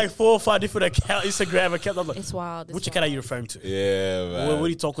got like 4 or 5 different Instagram accounts. I'm like, It's wild. It's which wild. account are you referring to? Yeah, man. What are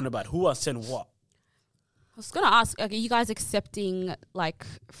you talking about? Who unsent what? I was gonna ask, are you guys accepting like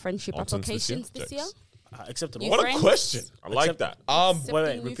friendship Nonsense this year? applications this year? Jokes. Except You What a friends? question. I like Except- that. Wait,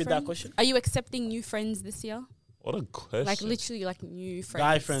 Accepting new repeat that friends? question. Are you accepting new friends this year? What a question. Like literally, like new friends.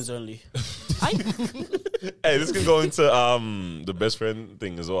 Guy friends only. Hey, this can go into the best friend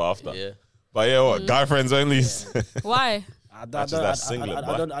thing as well after. Yeah. But yeah, what? Guy friends only. Why? That's just that singlet,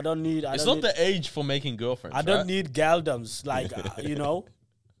 boy. I don't need. It's not the age for making girlfriends. I don't right? need galdoms. Like you know,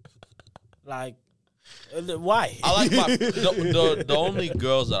 like why? I like my the only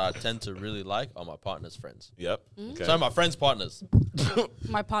girls that I tend to really like are my partner's friends. Yep. Mm. Okay. So my friends' partners.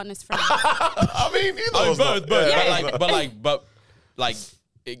 My partner's friend. I mean, either I mean, was not- both. yeah. But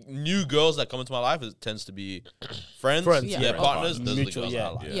new girls that come into my life, it tends to be friends. Friends, yeah, yeah. partners. Those Mutual, are the girls yeah.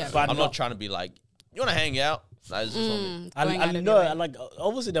 I like. Yeah. But I'm no- not trying to be like, you want to hang out? That is just not me. Going out I of know, your way. I like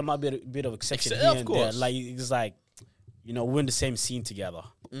obviously there might be a bit of exception Of here and there. course. Like it's like, you know, we're in the same scene together.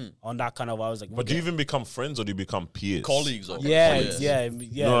 On that kind of, I was like, But do you even become friends or do you become peers? Colleagues or yeah, colleagues. yeah.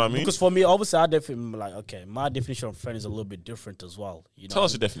 know what I mean? Because for me, obviously, I definitely like okay. My definition of friend is a little bit different as well. You know, Tell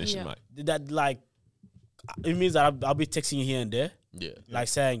us your definition, Yeah. mate. that like it means that I'll be texting you here and there, Yeah. like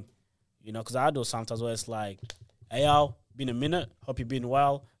saying, you know, because I do sometimes where it's like, hey, y'all, been a minute. Hope you've been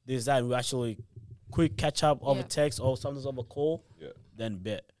well. This that and we actually quick catch up over Yeah. text or sometimes over call. Yeah. Then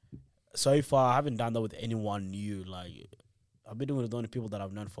bet. So far, I haven't done that with anyone new. Like, I've been doing it with the only people that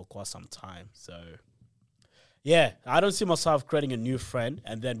I've known for quite some time. So, yeah, I don't see myself creating a new friend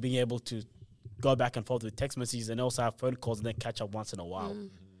and then being able to go back and forth with text messages and also have phone calls and then catch up once in a while.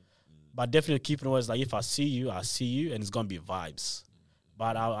 But definitely keeping always like if I see you, and it's gonna be vibes.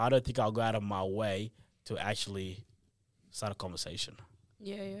 But I don't think I'll go out of my way to actually start a conversation.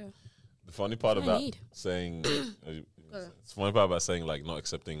 Yeah, yeah. The funny part What I about need. saying, it's funny part about saying like not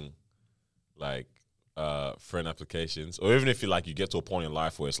accepting like friend applications, or even if you get to a point in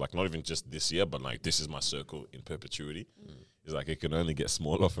life where it's like not even just this year, but like this is my circle in perpetuity. It's like it can only get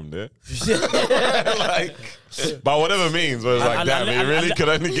smaller from there. Like, by whatever means, but it's like, damn, it really could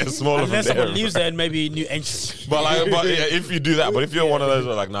only get smaller from Unless there. someone leaves there and maybe new entry. But yeah, if you do that, but if you're one of those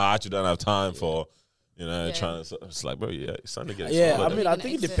who are like, nah, I actually don't have time for, trying to, it's like, bro, yeah, it's starting to get Yeah, smaller. I mean, I Gonna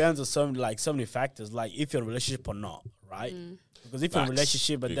think it exit. depends on so many factors, like if you're in a relationship or not, right? Because if you're in a Facts.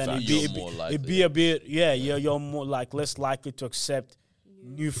 relationship, but Big then facts. You're more likely. it'd be a bit, you're more like less likely to accept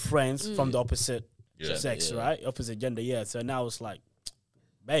new friends from the opposite Yeah. sex, Yeah. right? Opposite gender, yeah. So now it's like,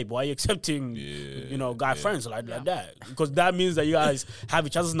 babe, why are you accepting, guy friends like that? Because that means that you guys have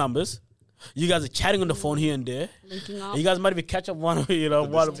each other's numbers. You guys are chatting on the phone here and there. Linking up. You guys might even catch up one,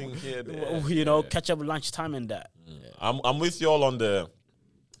 This thing here, there. catch up lunchtime and that. I'm with y'all on the.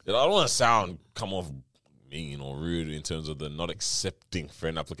 I don't want to come off mean or rude in terms of the not accepting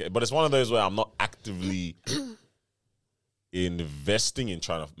friend application, but it's one of those where I'm not actively investing in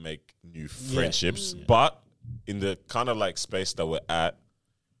trying to make new friendships, but in the kind of like space that we're at,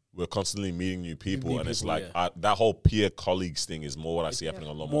 we're constantly meeting new people, and it's people, like that whole peer colleagues thing is more what I see happening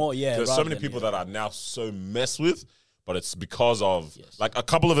a lot more. More, yeah, There's so rather many than, people that are now so messed with, but it's because of like a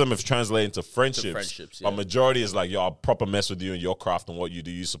couple of them have translated into friendships. friendships, But yeah. majority is like, yo, I proper mess with you and your craft and what you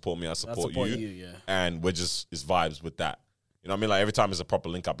do. You support me, I support, support you. you, yeah. And we're just, it's vibes with that. You know what I mean? Like every time it's a proper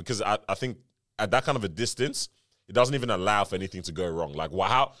link up, because I think at that kind of a distance, it doesn't even allow for anything to go wrong. Like,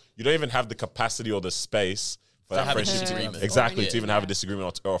 how you don't even have the capacity or the space for that have a friendship to disagreement. exactly Or to even have a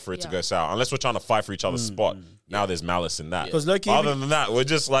disagreement or for it to Yeah. go sour. Unless we're trying to fight for each other's spot. Now there's malice in that. 'Cause look, Other even- than that, we're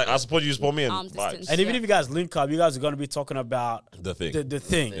just like, I support you, support me, and Arms vibes. distance. And even Yeah. if you guys link up, you guys are going to be talking about The thing. The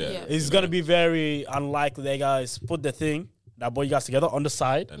thing. Yeah. It's going to be very unlikely that you guys put the thing that brought you guys together on the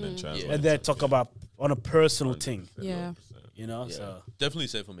side And then translate. and then talk about on a personal thing. Yeah. Yeah. Yeah. So Definitely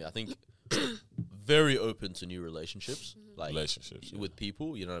say for me. I think very open to new relationships, like Relationships, yeah. with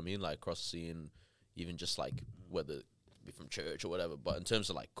people. You know what I mean? Like cross scene, even just like whether it be from church or whatever. But in terms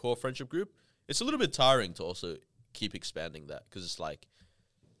of like core friendship group, it's a little bit tiring to also keep expanding that, because it's like,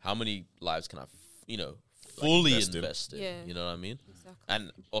 how many lives can I, fully invest in. invest in? Yeah. You know what I mean? Exactly.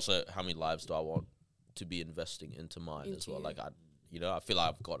 And also, how many lives do I want to be investing into mine as well? you. Like I feel like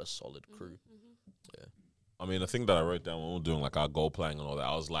I've got a solid crew. Yeah. I mean, the thing that I wrote down when we were doing like our goal planning and all that,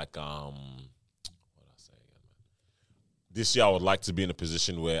 I was like, what did I say again, man? This year, I would like to be in a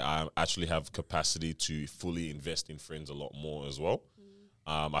position where I actually have capacity to fully invest in friends a lot more as well.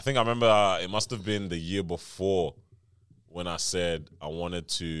 I think I remember it must have been the year before when I said I wanted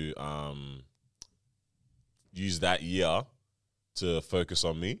to use that year to focus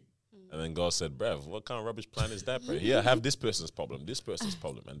on me. And then God said, bruv, what kind of rubbish plan is that, bro? Yeah, have this person's problem,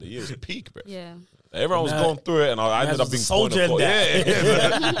 and the year is peak, bro. Yeah. Everyone was going through it, and I ended Man's up being a soldier point of in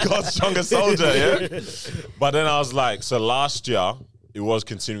call. Yeah, God's strongest soldier, yeah. But then I was like, so last year, it was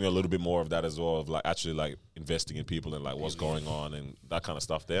continuing a little bit more of that as well, of like actually like investing in people and like what's going on and that kind of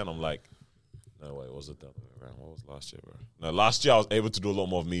stuff there. And I'm like, no, wait, was it that way around? What was last year, bro? No, last year I was able to do a lot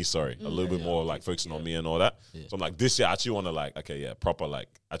more of me, a little bit more like focusing on me and all that. So I'm like, this year I actually want to like, okay, yeah, proper like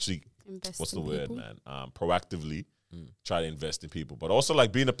actually, Invest what's the in word, people. man? Proactively try to invest in people, but also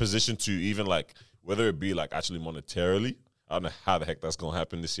like be in a position to even like, whether it be like actually monetarily, I don't know how the heck that's going to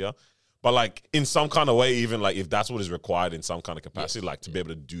happen this year, but like in some kind of way, even like if that's what is required in some kind of capacity, like to be able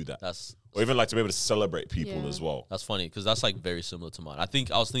to do that. Or even like to be able to celebrate people Yeah. as well. That's funny because that's like very similar to mine. I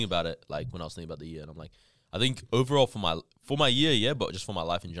think I was thinking about it like when I was thinking about the year, and I'm like, I think overall for my year, yeah, but just for my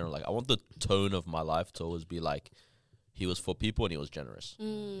life in general, like I want the tone of my life to always be like, he was for people and he was generous.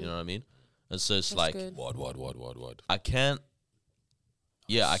 You know what I mean? And so it's That's like, good. What? I can't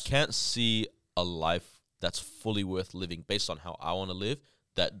see a life that's fully worth living based on how I want to live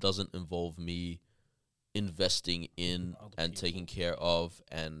that doesn't involve me investing in and taking care of,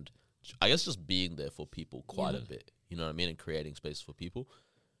 and I guess just being there for people quite a bit. You know what I mean? And creating space for people.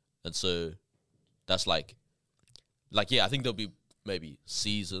 And so that's like yeah, I think there'll be maybe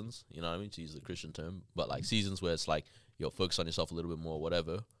seasons, you know what I mean, to use the Christian term, but like seasons where it's like you'll focus on yourself a little bit more,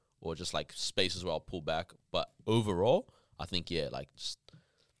 whatever, or just like spaces where I'll pull back. But overall, I think, yeah, like just,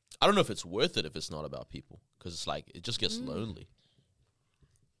 I don't know if it's worth it if it's not about people, because it's like it just gets lonely.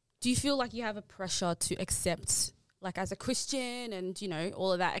 Do you feel like you have a pressure to accept, like as a Christian and,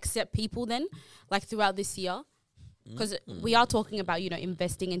 all of that, accept people then, like throughout this year? Because we are talking about,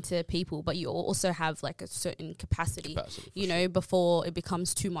 investing into people, but you also have like a certain capacity before it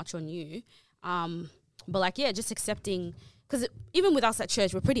becomes too much on you. But like, yeah, just accepting, because even with us at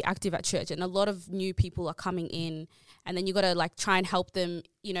church, we're pretty active at church, and a lot of new people are coming in, and then you got to like try and help them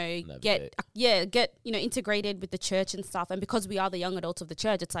you know, Navigate. get integrated with the church and stuff. And because we are the young adults of the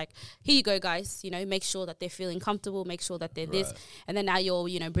church, it's like, here you go, guys. You know, make sure that they're feeling comfortable. Make sure that they're this, and then now you're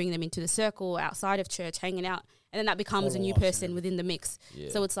bringing them into the circle outside of church, hanging out, and then that becomes a new person within the mix. Yeah.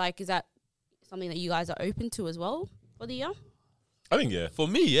 So it's like, is that something that you guys are open to as well for the year? I think yeah. For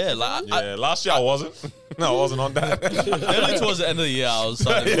me, yeah. Like, Yeah, last year I wasn't. No, I wasn't on that. early towards the end of the year, I was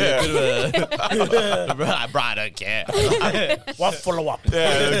starting to be a bit of a... Bro, I don't care. What follow up?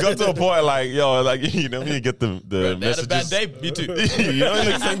 Yeah, it got to a point like, yo, like, you know, when you get the They had a messages. bad day. Me too. You know,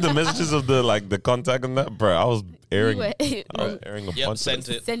 like saying the messages of the contact and that, bro. I was airing, You were- I was airing a Yep, bunch. sent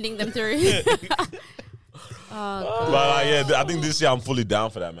Of it. Sending them through. But yeah, I think this year I'm fully down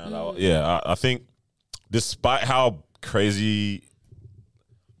for that, man. I think despite how crazy,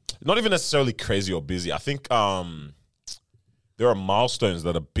 not even necessarily crazy or busy, I think there are milestones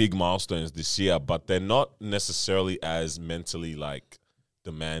that are big milestones this year, but they're not necessarily as mentally like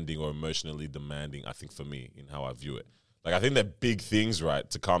demanding or emotionally demanding, I think, for me, in how I view it. Like, I think they're big things, right,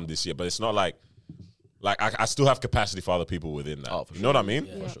 to come this year, but it's not like I still have capacity for other people within that. Oh, for You know what I mean?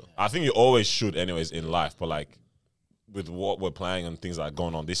 Yeah. For sure. I think you always should anyways in life, but like with what we're playing and things like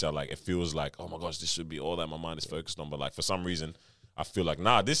going on this year, like it feels like, oh my gosh, this should be all that my mind is focused on. But like for some reason, I feel like,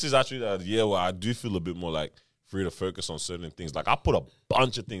 nah, this is actually the year where I do feel a bit more like free to focus on certain things. Like I put a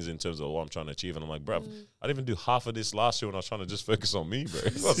bunch of things in terms of what I'm trying to achieve, and I'm like, bruv, I didn't even do half of this last year when I was trying to just focus on me, bro.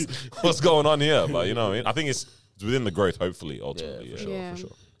 What's going on here? But you know what I mean? I think it's within the growth, hopefully, ultimately. for Yeah, sure, Yeah. for sure.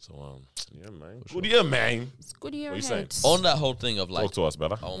 So yeah, man. Good year, man. It's good year What you ahead. saying? On that whole thing of like, Talk to us,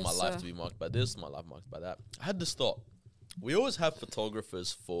 better. I want my Yes, life sir. to be marked by this, my life marked by that. I had this thought. We always have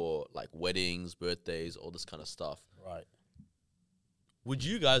photographers for like weddings, birthdays, all this kind of stuff. Right. Would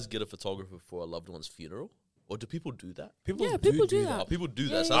you guys get a photographer for a loved one's funeral? Or do people do that? People People do that. Oh, people do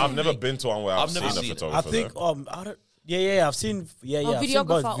Yeah, that. So yeah. I've never been to one where I've, I've never seen a seen it. photographer. I think though. I don't. Yeah, I've seen. Yeah, Oh, I've seen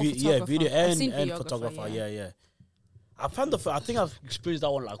both. videographer or Yeah, video photographer? I've and seen and videographer, photographer. yeah. Yeah. I found I think I've experienced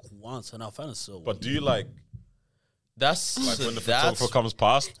that one like once, and I found it so. But weird. do you like That's when the that's photographer comes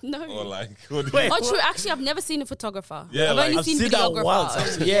past? No. Or like, what do you- Wait. Oh, true. Actually, I've never seen a photographer. Yeah, I've like- only I've seen seen that videographer. once.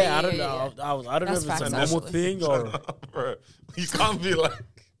 I don't know. I don't know That's if it's facts, a normal actually. thing or. Bro, you can't be like.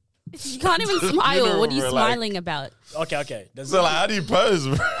 You can't even To the smile. funeral, What are you bro, like- smiling about? Okay. So like, how do you pose,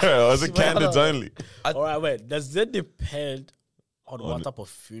 bro? Or is it Wait, hold candids on. only? All right, wait. Does that depend on On- what type of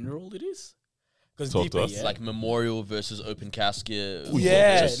funeral it is? Because Talk to us. yeah. like memorial versus open casket.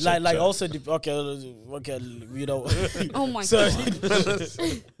 yeah, Just like check. also okay, you know. Oh my So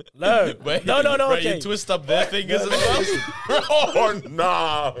god. no, Wait, no, bro, okay. You twist up their fingers as well. Oh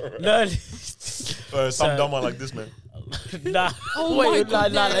nah. No, Some dumb one like this, man. nah. Oh Wait, my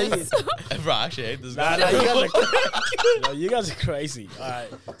nah, goodness. Bro, I actually hate this Nah, guy. you guys are crazy. All right.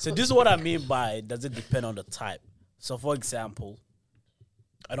 So this is what I mean by does it depend on the type. So for example,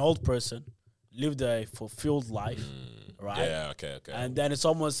 an old person lived a fulfilled life, right? Yeah, okay. And then it's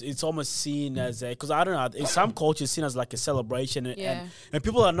almost seen as a because I don't know in some cultures it's seen as like a celebration Yeah. and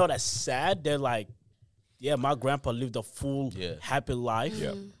people are not as sad. They're like, yeah, my grandpa lived a full Yeah. happy life.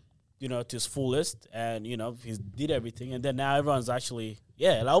 Yeah. You know, to his fullest, and you know, he did everything, and then now everyone's actually,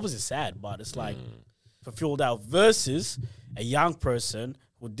 yeah, like, obviously sad, but it's like fulfilled out versus a young person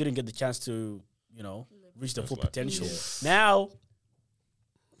who didn't get the chance to, you know, reach the full like- potential. Now,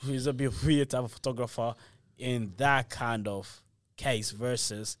 he's a bit weird type of photographer in that kind of case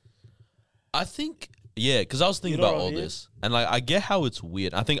versus, I think, yeah, because I was thinking You know about what I all mean? this, and like I get how it's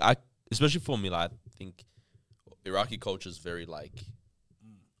weird. I think especially for me, like I think Iraqi culture is very like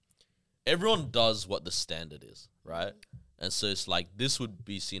everyone does what the standard is, right? And so it's like this would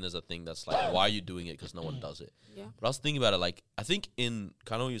be seen as a thing that's like, why are you doing it? Because no one does it. Yeah. But I was thinking about it, like I think in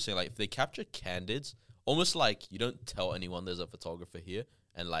kind of what you're saying, like if they capture candids, almost like you don't tell anyone there's a photographer here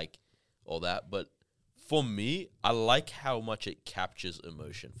and like all that. But for me, I like how much it captures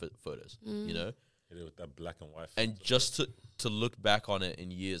emotion for photos, you know? Hit it with that black and white. And just to look back on it in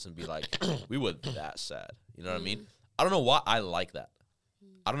years and be like, we were that sad. You know what I mean? I don't know why I like that.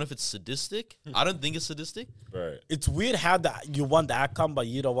 I don't know if it's sadistic. I don't think it's sadistic. Right. it's weird how that you want the outcome, but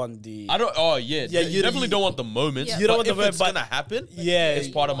you don't want the, I don't. Oh yeah, Yeah, you you- definitely don't want the moments. Yeah. You don't but want the if it's moment, but- gonna happen, yeah, it's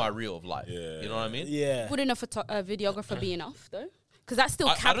part of my reel of life. Yeah. You know what I mean? yeah. Wouldn't a videographer be enough though? Because that still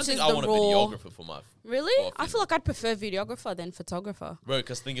I don't captures think the I want a raw. videographer for my Really? for a I feel like I'd prefer videographer than photographer. bro.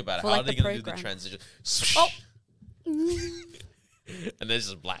 Because think about it, For, how like, are they the gonna do the program. transition? Oh. And then it's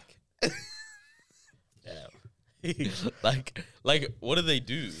just black. like, what do they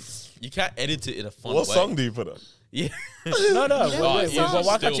do? You can't edit it in a fun What way. song do you put on? Yeah. No, don't wait, want wait, the song? but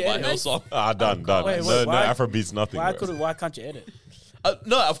why can't Still you by edit? Hillsong. Ah, done. Wait, No why- Afro beats, nothing. Why bro. why can't you edit?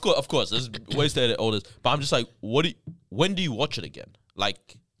 No, of course. There's ways to edit all this, but I'm just like, when do you watch it again?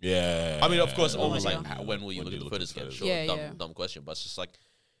 Like, Yeah. I mean, of course, always yeah. like, when will you look at the photos again? Sure, Yeah, dumb, yeah. dumb question, but it's just like,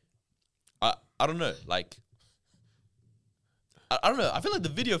 I don't know, like, I don't know. I feel like the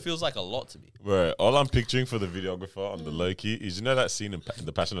video feels like a lot to me. Bro, all I'm picturing for the videographer on the low key is, you know that scene in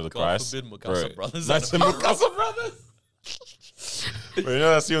The Passion of the God Christ? forbid Mukasa Brothers. That's in Mukasa Brothers. Bro, you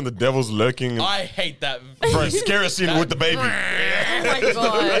know that scene when the devil's lurking? I hate that. Bro, scary scene with the baby. Oh my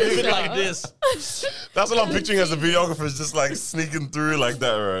god. Even like this. That's what I'm picturing as the videographer is just like sneaking through like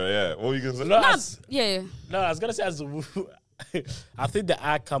that, bro. Yeah. What were you gonna say? No, Nah, as- yeah. no, I was gonna say as I think the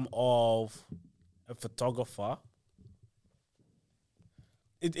outcome of a photographer.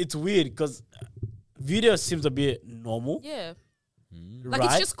 It's weird because video seems a bit normal, Yeah. right? Like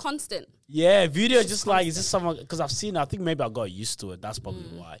it's just constant. Yeah, video just like it's just someone because I've seen. I think maybe I got used to it. That's probably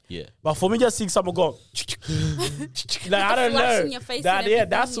why. Yeah. But for me, just seeing someone go, like, I don't flash know. in your face That and yeah,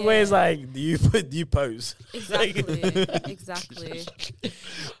 that's the everything, way it's yeah. like. Do you pose? Exactly. Exactly.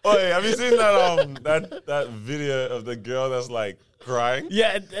 Oh, yeah, have you seen that video of the girl that's like crying?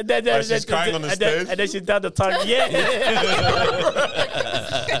 Yeah, and then she's crying on the stage? and then she down the tongue. Yeah,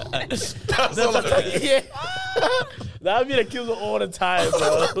 That's all I- yeah. That would be the kills all the time,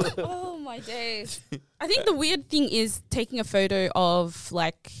 bro. Oh my days. I think the weird thing is taking a photo of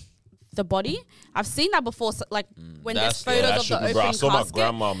like the body. I've seen that before. So, like when there's that's- yeah, photos that of should the be, bro. I open saw my casket.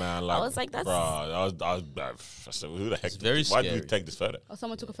 grandma, man. Like, I was like, that's- bro. I said, who the heck? very Why did you scary. take this photo? Or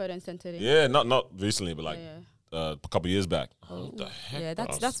someone took a photo and sent it in. Yeah, not recently, but like Yeah, a couple years back. What the heck? Yeah, bro?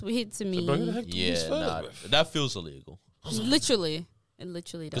 that's weird to me. Bro, who the heck took Yeah, this photo, nah, bro? that feels illegal. Literally. It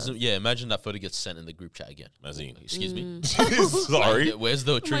literally does. Because yeah, imagine that photo gets sent in the group chat again. Mazine. Excuse me. Sorry. Like, where's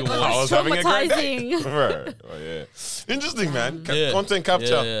the Oh my trigger God, warning? I was that's having a great day. traumatizing. Right. Oh, yeah. Interesting, man. Yeah. Content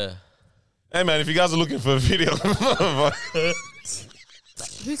capture. Yeah. Hey, man, if you guys are looking for a video,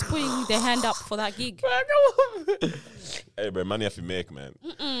 Who's putting their hand up for that gig? hey, bro, money have to make, man.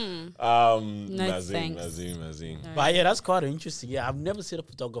 No Nazim, thanks. Nazim. But yeah, that's quite interesting. Yeah, I've never seen a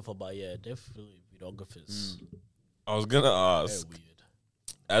photographer, but yeah, definitely videographers. I was gonna Very ask, weird.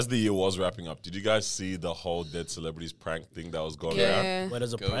 as the year was wrapping up, did you guys see the whole dead celebrities prank thing that was going around? Yeah. Where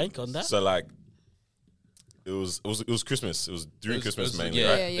there's a Go. prank on that? So like, it was Christmas. It was during Christmas mainly, yeah,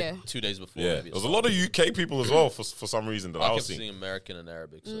 right? Yeah, yeah. like 2 days before. Yeah, maybe there was a lot of UK people as well for some reason that I I was kept seeing. seeing American and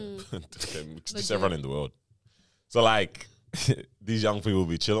Arabic. So. Okay, just everyone in the world. So like, these young people will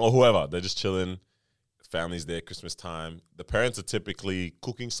be chilling, or whoever, they're just chilling. Families there, Christmas time. The parents are typically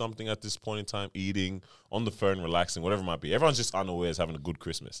cooking something at this point in time, eating, on the phone, relaxing, whatever it might be. Everyone's just unawares having a good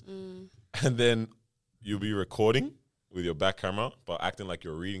Christmas. And then you'll be recording with your back camera, but acting like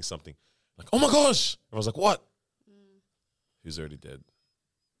you're reading something. Like, oh my gosh! Everyone's like, what? Who's already dead?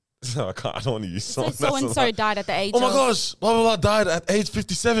 So I don't want to use So someone so and that's so like, died at the age oh my of. gosh, blah, blah, blah, died at age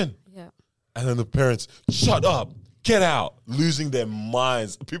 57. Yeah. And then the parents, shut up, get out, losing their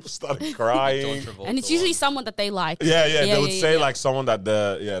minds. People started crying. John Travolta And it's usually one. someone that they like. Yeah, they would say yeah. like someone that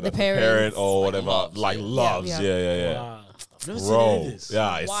the parent parents, or whatever loves, like yeah. loves. Yeah. Yeah. Wow. I've never seen Bro, any of this.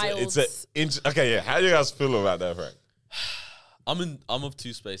 yeah, it's a okay. Yeah, how do you guys feel about that, Frank? I'm of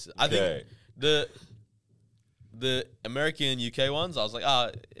two spaces. I Okay. think the American UK ones, I was like,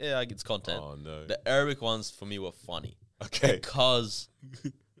 yeah, it's content. Oh no. The Arabic ones for me were funny Okay. because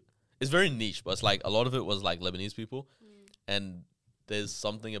it's very niche, but it's like a lot of it was like Lebanese people, and there's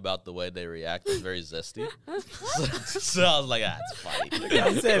something about the way they react that's very zesty. So I was like, it's funny.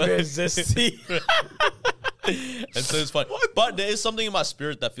 I said very zesty. And so it's fun. But there is something in my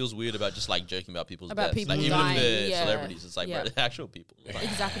spirit that feels weird about just like joking about people's About deaths. people Like even dying, if they're yeah. celebrities, it's like Yeah. bro, they're actual people. Like,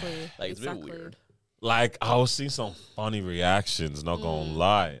 Exactly. like, it's a bit exactly. weird. Like I was seeing some funny reactions. Not gonna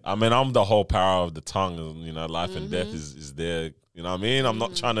lie. I mean, I'm the whole power of the tongue. And, you know, life and death is there. You know what I mean? I'm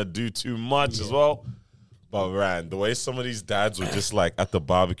not trying to do too much as well. But man, the way some of these dads were just like at the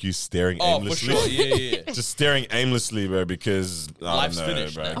barbecue staring Oh, for aimlessly. sure. Yeah. Just staring aimlessly, bro, because I Life's don't know,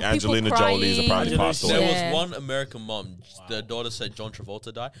 finished bro. now. People Angelina Jolie's crying. apparently passed Angelina- away. There Yeah. was one American mom. The daughter said John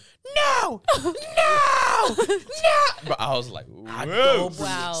Travolta died. No! But I was like, whoa.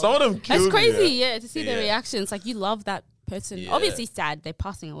 Wow. Some of them That's killed me, crazy, yeah, to see Yeah. the reactions. Like, you love that person. Yeah. Obviously sad they're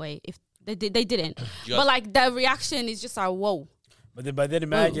passing away. If they didn't. You But, guys- like, the reaction is just like, whoa. But then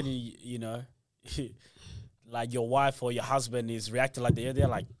imagine, you know, like your wife or your husband is reacting like they're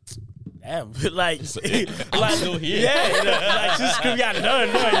like, damn, like, I'm still here. yeah, you know, like she's screaming out, no,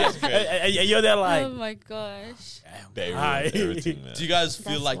 and you're there like, Oh, my gosh. They were Hi. irritating, man. Do you guys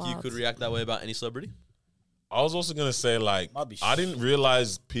feel That's like you wild. could react that way about any celebrity? I was also gonna say like Might be I didn't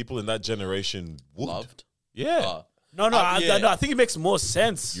realize people in that generation would. Loved? Yeah. no, yeah. I think it makes more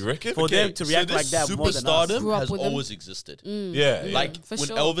sense. You reckon? For Okay, them to react so like this that more than us. superstardom Grew up has with them. always existed. yeah. Like For when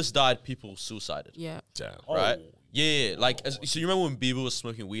sure. Elvis died, people suicided. Yeah. Damn. Oh, right? Yeah, like so. You remember when Bieber was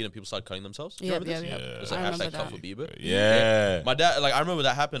smoking weed and people started cutting themselves? Do you Yeah, remember yeah, this? yeah. It was I like remember hashtag cut that. for Bieber. Yeah. My dad, like I remember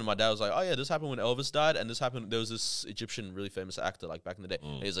that happened. And my dad was like, "Oh yeah, this happened when Elvis died, and this happened." There was this Egyptian really famous actor like back in the day.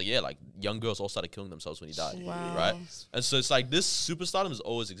 And he's like, "Yeah, like young girls all started killing themselves when he died." Wow. Right? And so it's like this superstardom has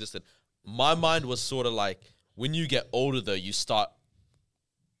always existed. My mind was sort of like when you get older though, you start.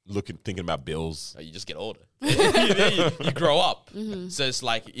 Thinking about bills. You just get older. you grow up. So it's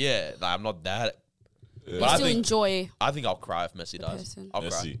like, yeah, like, I'm not that. You But still enjoy I think I'll cry if Messi dies. person. I'll cry.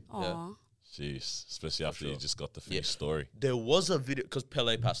 Messi. Yeah. Aw. Jeez, especially after you just got the finished story. There was a video because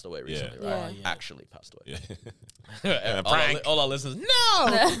Pele passed away recently, Yeah. right? Yeah. Actually passed away. Yeah. All our listeners,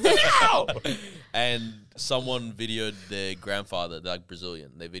 no. And someone videoed their grandfather, they're like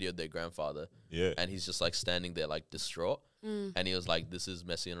Brazilian. They videoed their grandfather. Yeah. And he's just like standing there like distraught. And he was like, "This is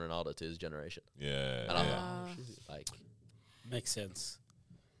Messi and Ronaldo to his generation." Yeah. And I'm Wow. like, Makes sense.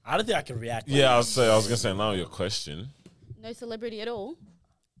 I don't think I can react. like Yeah, I that. was gonna say now your question. No celebrity at all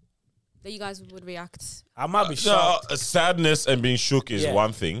that you guys would react. I might be No, shocked, sadness and being shook is Yeah.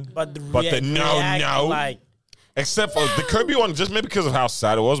 one thing, but the no, like except for the Kirby one, just maybe because of how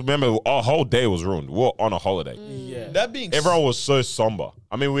sad it was. Remember, our whole day was ruined. We were on a holiday. yeah. that being Everyone was so somber.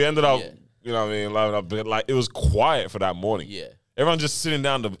 I mean, we ended up, Yeah. you know what I mean, lining up, but like it was quiet for that morning. Yeah. Everyone just sitting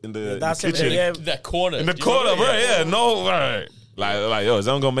down in the That's it, kitchen. yeah. that corner. In the Do you corner, remember? bro. Yeah, no, right. Like, yo, is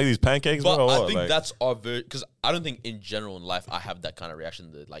anyone gonna make these pancakes, But bro? or I what? think Like, that's our because I don't think in general in life I have that kind of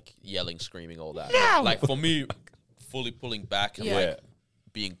reaction to like yelling, screaming, all that. Like for me, fully pulling back and Yeah. like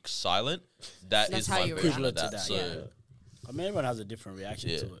being silent, that That's is how my you version react. of that. To that, So yeah. I mean, everyone has a different reaction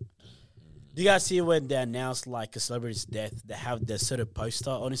Yeah. to it. Do you guys see when they announce like a celebrity's death, they have the sort of poster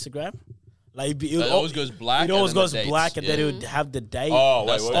on Instagram? Like it always goes black. It always and then goes the dates. black, and Yeah. then it would have the date. oh, wait,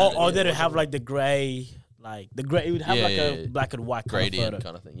 That's wait, standard. wait. Or then it would have like the gray, like the gray. It would have Yeah, like yeah, a yeah. black and white kind of gradient photo.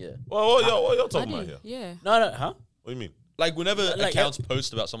 kind of thing. Yeah. What y'all I talking about do. here? Yeah. No, huh? What do you mean? Like whenever Like, accounts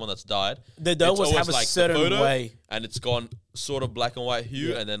post about someone that's died, They it's always have a like the certain photo, way. and it's gone sort of black and white hue,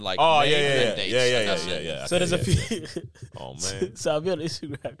 Yeah. and then like Oh, name yeah, and yeah, then yeah, dates, yeah, and yeah, that's yeah, it. yeah. So Okay, there's a yeah. few. Oh man. So I'll be on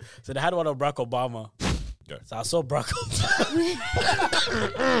Instagram. So they had one of Barack Obama. Go. So I saw Barack Obama.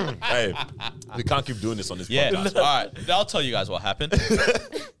 Hey, we can't keep doing this on this Yeah. podcast. All right. I'll tell you guys what happened.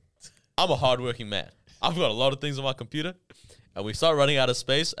 I'm a hardworking man. I've got a lot of things on my computer, and we start running out of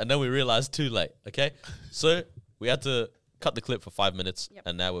space, and then we realize too late. Okay, so we had to cut the clip for 5 minutes,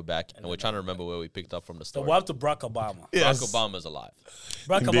 and now we're back, and we're trying to remember where we picked up from the So story. what to Barack Obama? Yes. Barack Obama's alive.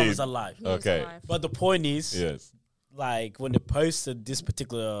 Barack Indeed. Obama's alive. Okay. But the point is, Yes. like when they posted this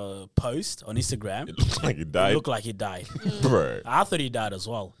particular post on Instagram, It looked like he it died. looked like he died. Bro. I thought he died as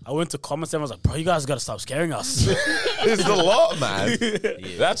well. I went to comments and I was like, bro, you guys got to stop scaring us. It's a lot, man.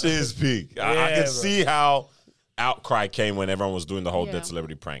 That's his peak. I Yeah, can bro. see how outcry came when everyone was doing the whole Yeah. dead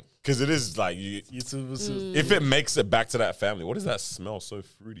celebrity prank. Because it is like, if it makes it back to that family, what does that smell so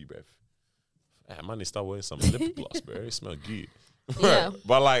fruity, bruv? I might need to start wearing some lip gloss, bro. It smell good. Yeah.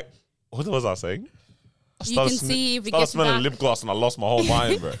 But like, what was I saying? I You started can see if it started gets smelling back. lip gloss and I lost my whole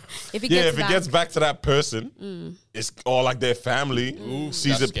mind, bro. If it Yeah, gets if it gets back to that person, it's or like their family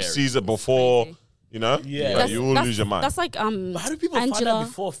sees that's it scary. before, crazy. you know, Yeah. like, you will lose your mind. That's like How do people find Angela out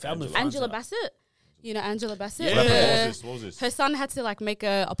before family finds Angela out? Bassett. You know Angela Bassett? What happened? Her- What was this? Her son had to like make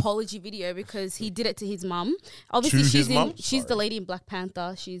a apology video because he did it to his mum. Obviously, To she's his mum? she's the lady in Black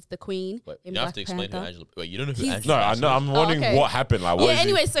Panther. She's the queen Wait, in you have Black to explain Panther. who Angela. Wait, you don't know who He's- Angela? No, I know. I'm wondering okay. what happened. Like, what Yeah. is he-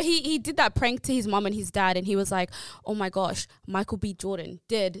 Anyway, so he did that prank to his mum and his dad, and he was like, "Oh my gosh, Michael B. Jordan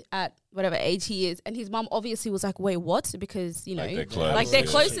dead at whatever age he is," and his mum obviously was like, "Wait, what?" Because you know, Like they're close. like they're Yeah.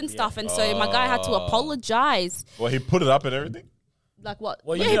 close and stuff, and so my guy had to apologize. Well, he put it up and everything. Like what?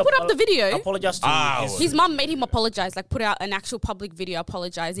 Well, yeah, you he need put to up the video. Apologize to Ah, His mum made him apologize, like put out an actual public video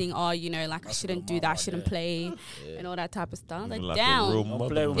apologizing. Oh, you know, like I shouldn't do that, shouldn't play, and all that type of stuff. Like, Like a damn, real Don't play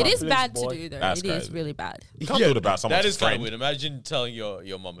with mother- my it is feelings, bad to boy. do though. That's It is crazy. really bad. You can't do it about someone's That is kind friend. of weird. Imagine telling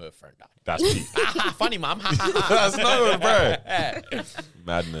your mom her friend died. That's peak. Funny, mom. That's not bro.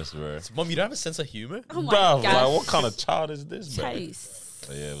 Madness, bro. Mom, you don't have a sense of humor? Oh my Bro, like, gosh. what kind of child is this, bro? Chase.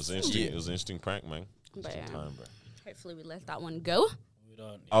 But yeah, it was interesting. Yeah. It was an interesting prank, man. But Interesting yeah. time, bro. Hopefully we let that one go. We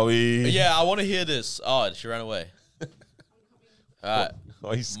don't. Are we? Yeah, I want to hear this. Oh, she ran away. All right.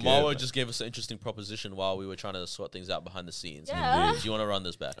 Oh, he's scared. Marwa man. just gave us an interesting proposition while we were trying to sort things out behind the scenes. Yeah. Do you want to run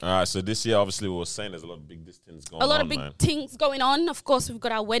this back? All right, so this year, obviously, we were saying there's a lot of big distance going A on, lot of big man. things going on. Of course, we've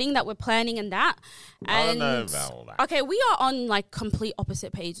got our wedding that we're planning and that. I don't And know about all that. okay, we are on like complete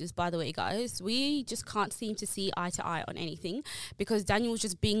opposite pages, by the way, guys. We just can't seem to see eye to eye on anything because Daniel's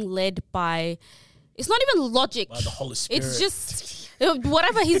just being led by. It's not even logic. By the Holy Spirit. It's just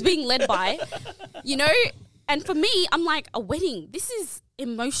whatever he's being led by, you know. And for me, I'm like, a wedding. This is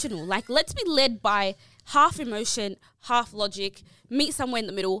emotional. Like, let's be led by half emotion, half logic, meet somewhere in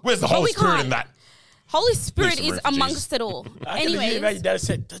the middle. Where's the But Holy we Spirit can't. in that? Holy Spirit some is refugees. amongst it all. I can hear Anyways, your dad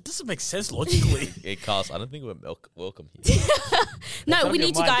said, that doesn't make sense logically. Hey, Carlos, I don't think we're welcome here. no, on we your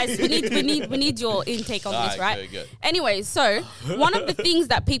need you mind. guys. We need your intake on this, Alright, right? good. Anyways, so one of the things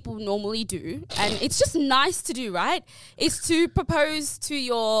that people normally do, and it's just nice to do, right, is to propose to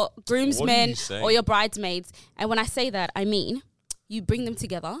your groomsmen saying? or your bridesmaids. And when I say that, I mean you bring them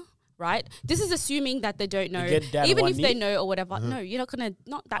together. Right? This is assuming that they don't know. get down Even one if they knee? know or whatever. No, you're not going to,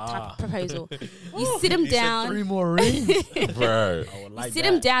 not that type of proposal. You sit them down. 3 more rings. Bro. I would like Sit that.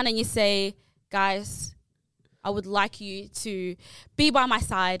 them down and you say, guys, I would like you to be by my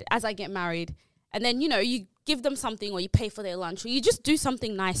side as I get married. And then, you give them something or you pay for their lunch or you just do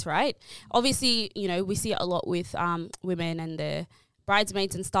something nice, right? Obviously, we see it a lot with women and their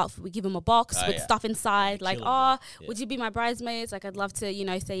bridesmaids and stuff. We give them a box with stuff inside, like, would you be my bridesmaids? Like, I'd love to,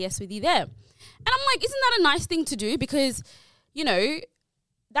 say yes with you there. And I'm like, isn't that a nice thing to do? Because,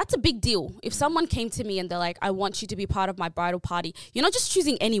 that's a big deal. If someone came to me and they're like, I want you to be part of my bridal party, you're not just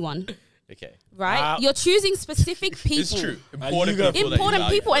choosing anyone, Okay. right? You're choosing specific people. It's true. you Important go- people. that you Important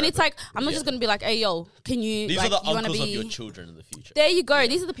value people. And forever. it's like, I'm not just going to be like, hey, yo, can you, These like, are the you wanna uncles of be... your children in the future. There you go.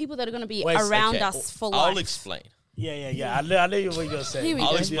 These are the people that are going to be Wait, around Okay, us for life. I'll explain. Yeah. I know what you're going to say. Here we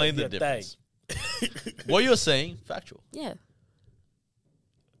I'll go. explain the Your difference. What you're saying, factual. Yeah.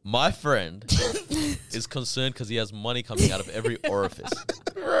 My friend is concerned because he has money coming out of every orifice.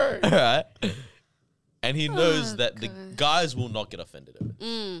 Right? And he knows that the guys will not get offended of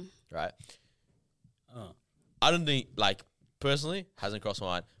it. Right? I don't think, personally, hasn't crossed my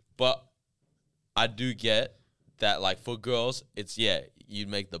mind. But I do get that, for girls, it's, you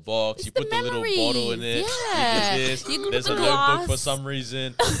make the box, you the put the little bottle in it, Yeah. you do this, You put there's the a notebook for glass. some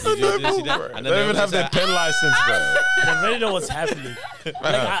reason, you do this, you that, and They don't even have their pen license, bro. They already know what's happening.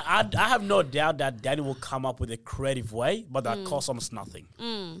 I have no doubt that Danny will come up with a creative way, but that costs almost nothing.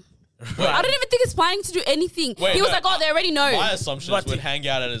 I don't even think he's planning to do anything. Wait, he was no, like, oh, they already know. My assumption is But- we'd hang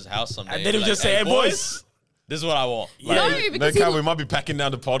out at his house someday. And then he'll be just say, hey, boys. this is what I want. No, No, because Cal, we might be packing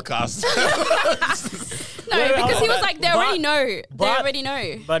down the podcast. he was like, they already but- know. They but- already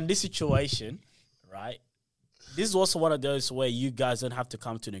know. But in this situation, right, this is also one of those where you guys don't have to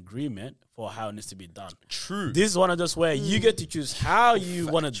come to an agreement for how it needs to be done. True. This is one of those where you get to choose how you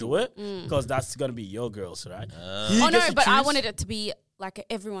want to do it because that's going to be your girls, right? He Oh, no, gets to but I choose wanted it to be like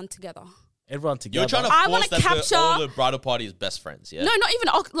everyone together. everyone together. You're trying to I force wanna that capture- all the bridal party is best friends, yeah? No, not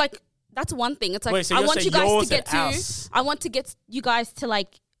even, that's one thing. It's like, Wait, so I you're want you saying guys yours to get and to, us? I want to get you guys to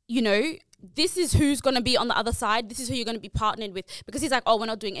this is who's going to be on the other side. This is who you're going to be partnered with. Because he's like, oh, we're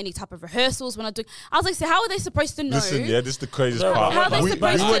not doing any type of rehearsals. We're not doing... I was like, so how are they supposed to know? Listen, this is the craziest No, part. how they we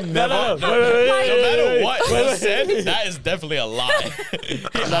supposed would to- never... No, wait, No matter wait, what wait, you wait. said, that is definitely a lie.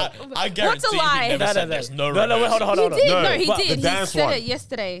 I guarantee lie? he never No, said no. there's no No, wait, hold on, He hold on. did. No, No, he but did. the He dance said one. it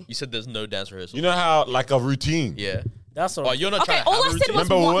yesterday. You said there's no dance rehearsal. You know how, a routine. Yeah. That's all Oh, right. you're not Okay, trying to all have I a said routine. was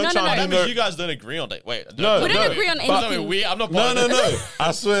Remember, we one. weren't No, trying no, to no. That means you guys don't agree on that. Wait. No, We don't no. agree on But anything. I'm not No, part no, of this. no.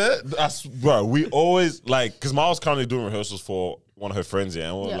 I swear, bro, we always, because Ma was currently doing rehearsals for one of her friends,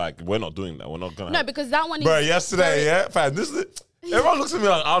 and we're Yeah. like, we're not doing that. We're not going to. No, because that one is... Bro, yesterday, fam, this is it. Everyone looks at me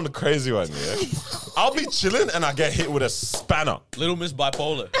like I'm the crazy one, yeah? I'll be chilling and I get hit with a spanner. Little Miss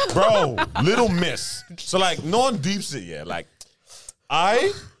Bipolar. Bro, little miss. So, no one deeps it, yeah?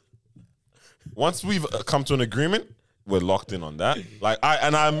 Once we've come to an agreement, we're locked in on that.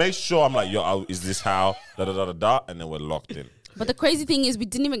 I make sure I'm like, yo, is this how, da-da-da-da-da, and then we're locked in. But the crazy thing is we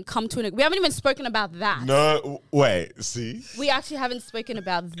didn't even come to an... We haven't even spoken about that. No, wait, see? We actually haven't spoken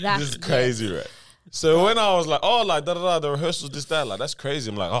about that This is yet. crazy, right? So when I was like, oh, da-da-da, the rehearsals, this, that, that's crazy.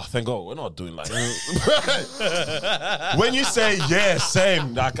 I'm like, oh, thank God, we're not doing when you say, yeah,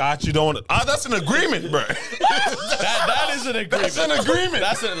 same, I actually don't want to... that's an agreement, bro. That is an agreement. That's an agreement.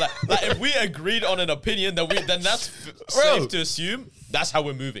 That's like if we agreed on an opinion, then that's safe to assume that's how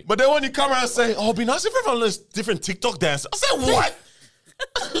we're moving. But then when you come around and say, oh, it'd be nice if everyone learns different TikTok dance. I said, what?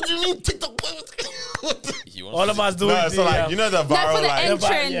 What do you mean TikTok? He wants All to of us do No, it. so you know the No, viral, for the like...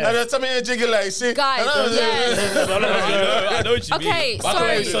 entrance. yeah. And then tell me a jiggle, see? Guys, I know what you Okay, mean. so- Why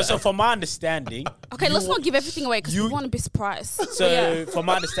don't we do So that? from my understanding, Okay, let's not give everything away because we want a bit surprise. so from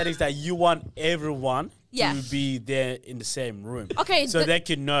my understanding is that you want everyone Yeah. to be there in the same room. Okay, So they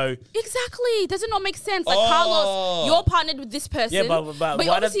can know. Exactly. Does it not make sense? Like, Oh. Carlos, you're partnered with this person. Yeah, but why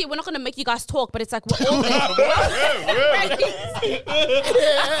obviously, we're not going to make you guys talk, but it's like, we're all there.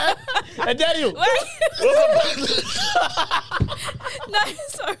 Hey, Daniel. No,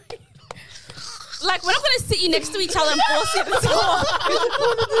 sorry. Like, we're not going to sit you next to each other and force you to talk.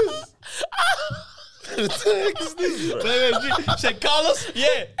 Said Carlos,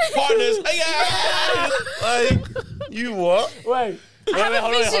 yeah, partners. Yeah. Like, you what? Wait. I have a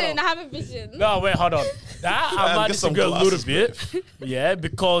hold on. vision. I have a vision. No, wait, hold on. That I Get might some disagree a little glasses, bit. Yeah,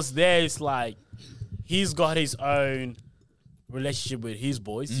 because there's like, he's got his own relationship with his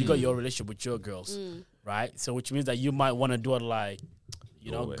boys. You got your relationship with your girls, right? So which means that you might want to do it like,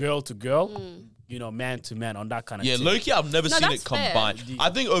 you know, way. girl to girl, you know, man to man on that kind of Yeah, thing. low-key, I've never seen that's it fair. combined. I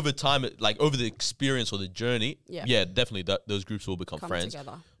think over time, like over the experience or the journey, Yeah. definitely those groups will become Come friends.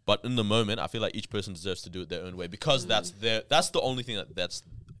 together. But in the moment, I feel like each person deserves to do it their own way because that's the only thing that's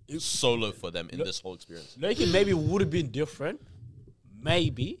solo for them in this whole experience. Like it maybe would have been different.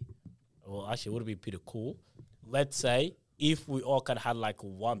 Maybe. Well, actually, it would have been pretty cool. Let's say if we all kind of had like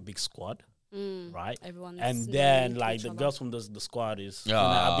one big squad, right? Everyone's and knowing then each like the other. girls from the squad is,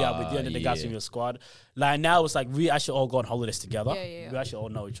 Ah, I'll be out with you, and then the guys yeah. from your squad. Like now it's like we actually all go on holidays together. Yeah, yeah, yeah. We actually all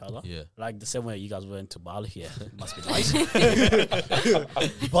know each other. Yeah. Like the same way you guys went to Bali. Yeah, must be nice.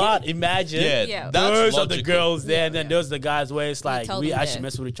 But imagine Yeah. that's those are the logical. girls there, and then those are the guys where it's like tell we them actually there.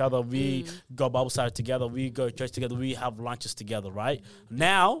 mess with each other. We go Bible study together. We go to church together. We have lunches together, right?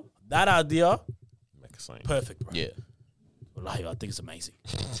 Now, that idea, Make a sign. perfect, bro. Yeah, Like, I think it's amazing.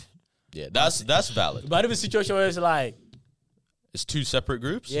 yeah, that's valid. But if a situation where it's like, It's two separate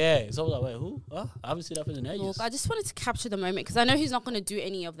groups. yeah, it's all like, wait, who? Huh? I haven't seen that person in ages. Look, I just wanted to capture the moment because I know he's not going to do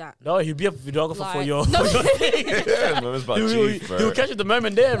any of that. No, he'll be a videographer for Like- your. No. For your thing. Yeah, man, it's about chief, bro. He'll catch the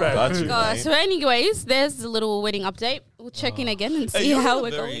moment there, bro. Got you. So anyways, there's the little wedding update. We'll check in again and Hey, see you're how a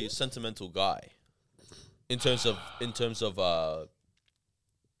we're very going. sentimental guy in terms of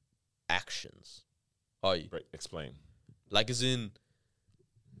actions. Are you? Right, explain. Like, as in,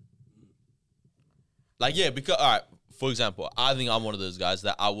 like, yeah, because, all right, for example, I think I'm one of those guys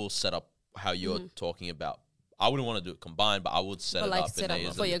that I will set up how you're talking about. I wouldn't want to do it combined, but I would set But, it like, up set in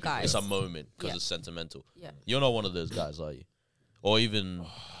up a, for your It's guys. a moment because Yeah. it's sentimental. Yeah. You're not one of those guys, are you? Or even,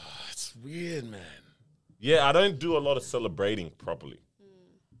 It's weird, man. Yeah, I don't do a lot of celebrating properly.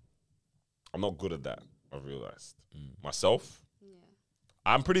 I'm not good at that, I've realized. Myself,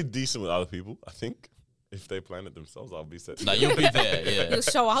 I'm pretty decent with other people, I think. If they plan it themselves, I'll be set. like, you'll be there, yeah. You'll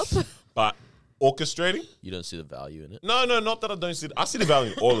show up. But orchestrating? You don't see the value in it. No, not that I don't see I see the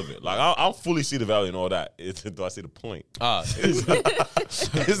value in all of it. Like, I'll fully see the value in all that. Do I see the point? Ah,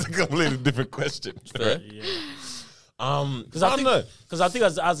 It's a completely different question. fair. Because I don't know. Because I think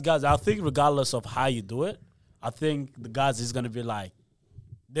as guys, I think regardless of how you do it, I think the guys is gonna be like,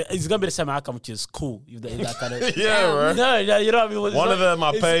 it's gonna be the same outcome, which is cool. If that kind of Yeah, bro. no, you know what I mean. It's One not- of them, I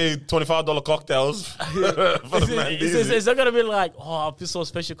it's- paid $25 cocktails for the man. It's not gonna be like, oh, I feel so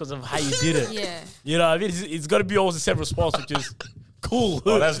special because of how you did it. Yeah. You know what I mean? It's gonna be always the same response, which is cool.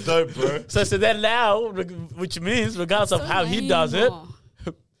 Oh, that's dope, bro. so then now, which means regardless of So how he lame. does it, Oh,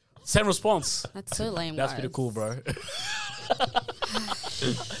 same response. that's so lame. That's guys. pretty cool, bro.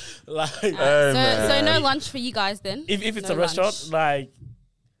 Like, So no lunch for you guys then. if it's No a restaurant, lunch. like,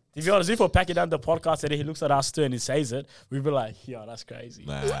 to be honest, if we're packing down the podcast and then he looks at us too and he says it, we'd be like, yo, that's crazy.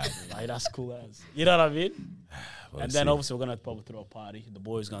 Nah. Like, that's cool as. You know what I mean? We'll And then see. obviously we're gonna probably throw a party. The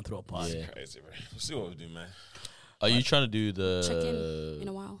boys gonna throw a party. Yeah. Crazy, bro. We'll see what we do, man. Are you trying to do Check in a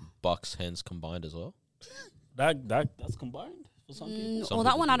the while. Bucks hens combined as well? That's combined for some people. Some Well, that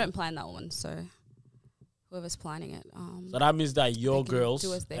people one do I that. don't plan that one. So whoever's planning it, So that means that your They can girls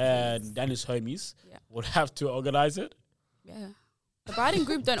do as they and please. Danny's homies Yeah. would have to organize it. yeah. The bride and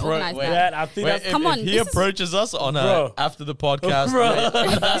group don't Bro, organize wait. that. Yeah, I think Wait, that's Come on, he this is- approaches us on Bro. after the podcast, Bro.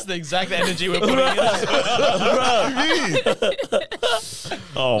 that's the exact energy we're putting in.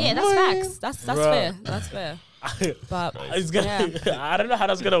 Oh, Yeah, that's facts. That's Bruh. fair. That's fair. But it's gonna. I don't know how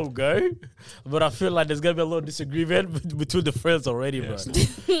that's gonna go, but I feel like there's gonna be a little disagreement between the friends already, bro. Because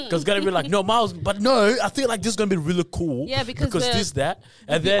it's gonna be like, no, Miles, but no, I feel like this is gonna be really cool. Yeah, because we're- this, that,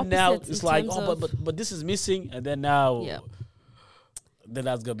 and be then now opposites it's in like, terms oh, of- but this is missing, and then now, Yeah. then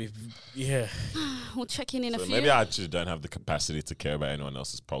that's gonna be, yeah. we'll check in a So few. maybe I just don't have the capacity to care about anyone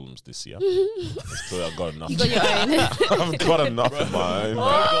else's problems this year. So I've got enough. you got your own. I've got enough of my own.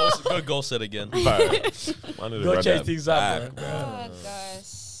 Go goal set again. Go change things up, bro. Oh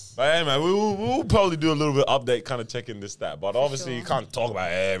gosh. But hey, man, we'll probably do a little bit of update, kind of checking this, that. But obviously, you can't talk about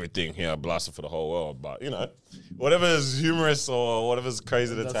everything here, blasted for the whole world. But, you know, whatever is humorous or whatever's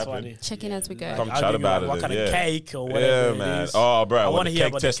crazy that's happening. Check in as we go. Come I'll chat give you, about like, it. what kind yeah. of cake or whatever Yeah, it man. is. Oh, I bro, when wanna the hear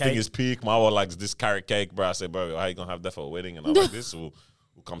cake about the testing cake. is peak, my one likes this carrot cake, bro. I say, bro, how you gonna have that for a wedding? And I'm like, this will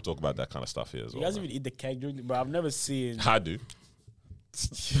we'll come talk about that kind of stuff here as You well. guys man. even eat the cake during, bro? I've never seen. I do.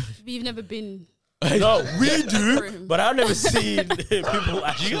 You've never been. No, we do, but I've never seen people Do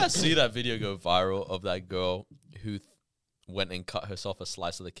actually. you guys see that video go viral of that girl who went and cut herself a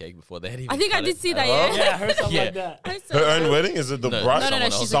slice of the cake before they had even I think I cut did it. see that. Hello? Yeah. Yeah, I heard something Yeah. like that. I saw Her that. own wedding? Is it the No. bride? No,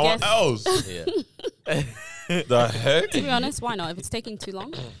 she's a Someone guest. else. Yeah. The heck? To be honest, why not? If it's taking too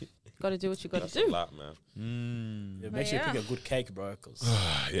long, got to do what you got That's to a do. lot, man. Yeah, make sure you Yeah. pick a good cake, bro. 'Cause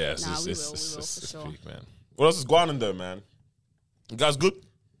Yeah, it's, Nah, it's, we it's, will, it's, we will, it's, for it's sure. peak, man. What else is going on there, man? You guys good?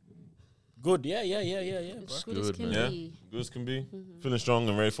 good, yeah, bro. As good as Good, can Yeah? be. Good as can be? Mm-hmm. Feeling strong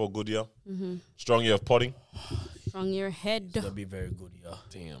and ready for a good year? Strong year of potting? Strong your head. That'll be very good, yeah.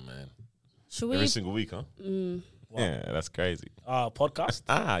 Damn, man. Should Every we? single week, huh? Mm. Yeah, that's crazy. Podcast.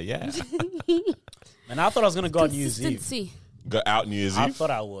 Ah, yeah. And I thought I was gonna go on New Year's Eve. Consistency. Go out New Year's I Eve?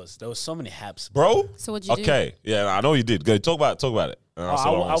 thought I was. There was so many haps. Bro? So what'd you do? Okay. Yeah, I know you did. Go talk about it. And I'll say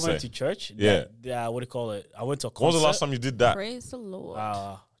what I I wanna went say. to church. Yeah. Yeah. What do you call it? I went to a When concert. was the last time you did that? Praise the Lord.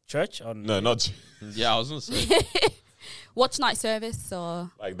 Church on No, not Yeah, I was gonna say. Watch night service or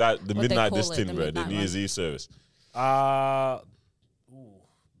like that. The What they midnight call this it, thing, the bro. The midnight New one. Year's Eve service.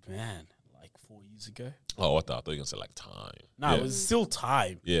 Man, like 4 years ago. Oh, what the? I thought you were going to say like time. No, yeah. it was still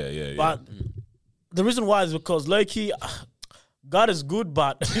time. Yeah. But the reason why is because low key, God is good,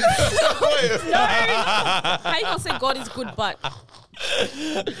 but how you gonna say God is good, but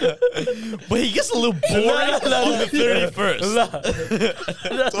but he gets a little boring on the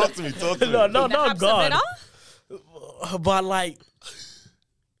 31st. Talk to me. No, the not haps are God. better? But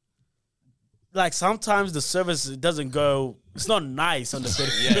like sometimes the service doesn't go. It's not nice on the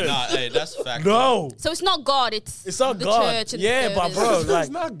 31st. Yeah, nah, hey, that's fact. No, So it's not God. It's it's not the God. church and Yeah, the but service. bro, like It's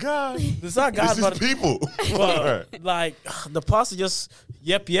not God. it's not God, This is but people. bro, like the pastor just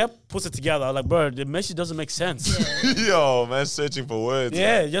yep puts it together. Like bro, the message doesn't make sense. Yo, man, searching for words.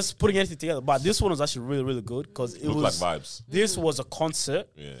 Yeah, man. just putting everything together. But this one was actually really, really good because it Look was. like vibes. This was a concert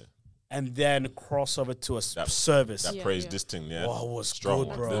Yeah. and then crossover to a That- service. That Yeah, praise yeah. this thing, yeah. Oh, it was Strong good,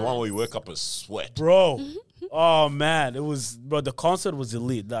 one. bro. The one where you wake up and sweat. Bro, oh man, it was bro. The concert was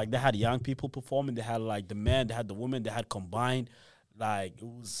elite. Like they had young people performing. They had like the men, they had the women, they had combined. Like it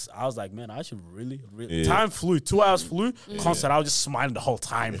was. I was like, man, I should really. Yeah. Time flew. 2 hours flew. Concert. I was just smiling the whole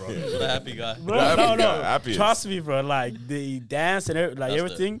time, bro. What a happy guy. Bro, Happy no, guy, happiest. Trust me, bro. Like the dance and That's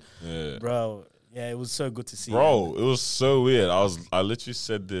everything, Yeah. bro. Yeah, it was so good to see. Bro, it was so weird. I literally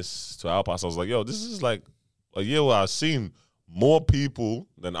said this to our pastor. I was like, yo, this is like a year where I've seen more people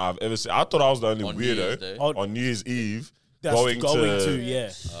than I've ever seen. I thought I was the only On New Year's weirdo Day. on New Year's Eve That's going to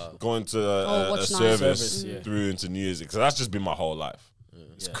yeah. going to a watch night. service Service, yeah. through into New Year's because that's just been my whole life.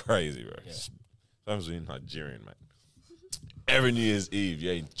 It's Yeah. crazy, bro. Sometimes we're Nigerian, man. Every New Year's Eve,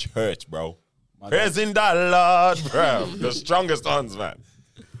 you're in church, bro. Praising the Lord, bro. The strongest ones, man.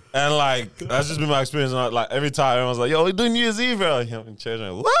 And like that's just been my experience. And, like every time everyone's like, "Yo, we doing New Year's Eve, bro." I'm in church.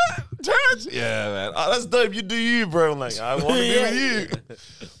 I'm like, what? Church? Yeah, man. Oh, that's dope. You do you, bro. I'm like, I want to be with you.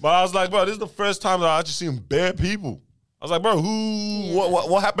 But I was like, bro, this is the first time that I actually seen bare people. I was like, bro,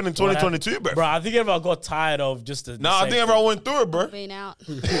 what happened in 2022, bro? Bro, I think everyone got tired of just the. Nah, I think everyone went through it, bro. being out.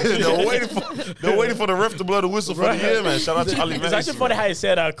 They're waiting for the ref to blow the whistle for the year, man. Shout out to Ali It's Messi, actually funny bro. how you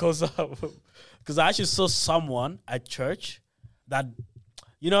said that because I actually saw someone at church that,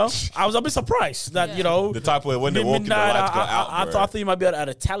 I was a bit surprised that, Yeah. The type where when they walk in, the midnight, lights go out, I bro. thought you might be at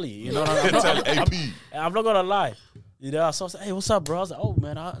a tally, Tell AP. I'm not gonna lie. So I was like, hey, what's up, bro? I was like, oh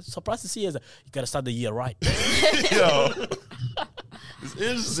man, I'm surprised to see you. I was like, you gotta start the year right. Yo. It's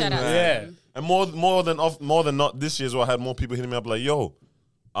interesting, Shout out. man. Yeah. And more than not, this year's where I had more people hitting me up like, yo,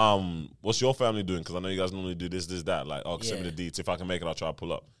 what's your family doing? Because I know you guys normally do this, that. Like, oh, send me Yeah. the deets. If I can make it, I'll try to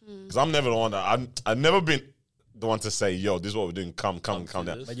pull up. Because I'm never the one that I've never been the one to say, yo, this is what we're doing. Come down.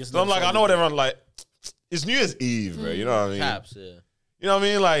 this. But just So I'm never like, saw I know what everyone like. It's New Year's Eve, bro. You know what I mean? Caps, yeah. You know what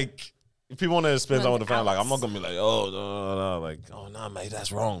I mean? Like, if people want to spend time with the family, like, Outs. I'm not gonna be like, oh, no, like, oh, nah, mate,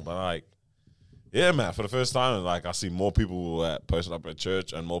 that's wrong. But like, yeah, man, for the first time, like, I see more people posting up at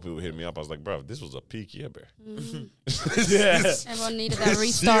church and more people hitting me up. I was like, bro, this was a peak year, bro. Yeah. Everyone needed that This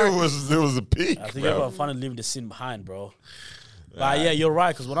restart. year it was a peak, I think bro. everyone finally leaving the sin behind, bro. But yeah, you're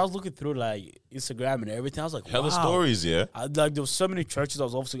right. Because when I was looking through like Instagram and everything, I was like, Hella wow. stories, yeah. Like there was so many churches I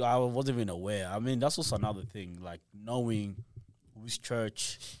wasn't even aware. I mean, that's also another thing, like knowing which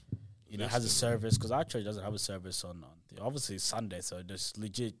church, has a service. Because our church doesn't have a service on obviously it's Sunday, so there's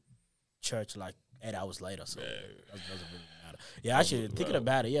legit church like 8 hours later. So that doesn't really matter. Yeah, actually thinking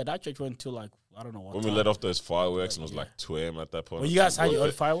about it, that church went to like I don't know what When time. we let off those fireworks and it was like 2 a.m. at that point. Well, you guys had your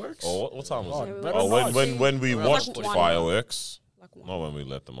own fireworks? Oh, what time was Oh, it? better Oh, not. when we Around watched like one. fireworks, Like one. not when we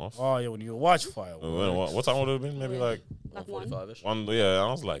let them off. Oh yeah, when you watch fireworks. What time would it have been? Maybe like Like one. 145-ish. one. Yeah,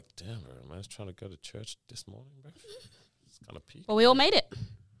 I was like, damn, bro, man, I was trying to go to church this morning, bro. It's kind of peak. But we all made it.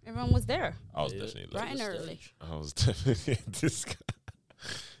 Everyone was there. I was definitely late. Bright and early. I was definitely this guy.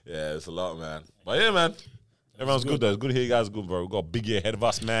 Yeah, it's a lot, man. But yeah, man. Everyone's good though. It's good to hear you guys good, bro. We've got a big year ahead of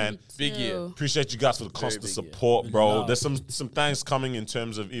us, man. Big year. Ew. Appreciate you guys for the constant big year. support, bro. Love. There's some things coming in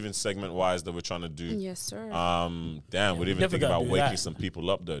terms of even segment wise that we're trying to do. Yes, sir. Damn, we didn't even never think gotta about do waking that. some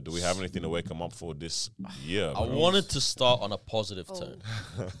people up though. Do we have anything to wake them up for this year? I bro? wanted to start on a positive Oh. tone,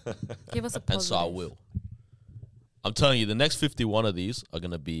 Give us a and so I positive. will. I'm telling you, the next 51 of these are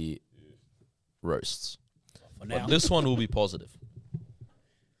gonna be roasts. For now. But this one will be positive.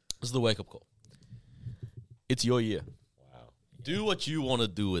 This is the wake up call. It's your year. Do what you want to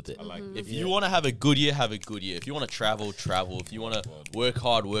do with it. If you want to have a good year, have a good year. If you want to travel, travel. If you want to work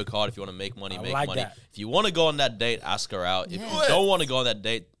hard, work hard. If you want to make money, I make like money. that. If you want to go on that date, ask her out. If Yes. you don't want to go on that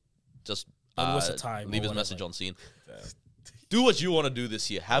date, just Don't waste the time leave or his message whatever. on scene. Do what you want to do this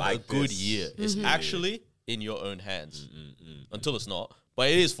year. Have Like a good this. year. It's actually in your own hands. Until it's not. But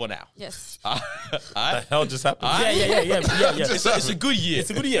it is for now. Yes. What the Alright? hell just happened? Yeah. It's a good year. It's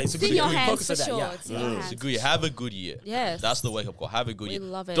a good year. It's a It's good in year. your We hands focus for on that, sure. yeah. It's in your It's a hands. good year. Have a good year. Yes. That's the wake up call. Have a good We year.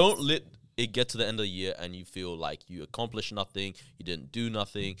 love it. Don't let it get to the end of the year and you feel like you accomplished nothing, you didn't do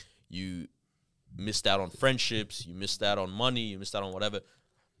nothing, you missed out on friendships, you missed out on money, you missed out on whatever.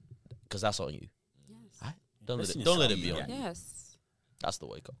 Because that's on you. Right? Don't let it be on you. Yes. That's the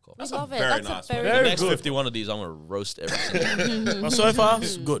wake up call. We love it. very That's nice a one. very The Very next good. 51 of these, I'm gonna roast every single one. But so far,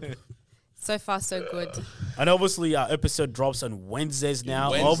 it's good. So far, so good. And obviously, our episode drops on Wednesdays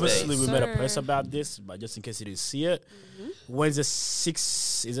now. Wednesdays. Obviously, we made a Sir. press about this, but just in case you didn't see it, Wednesday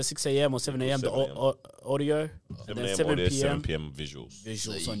 6 a.m. or 7 a.m. the 7 a.m. audio, 7 and then a.m. 7 audio, 7 p.m. p.m. visuals.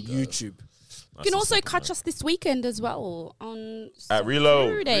 visuals There on you go. YouTube. You can also catch us this weekend as well on At Reload.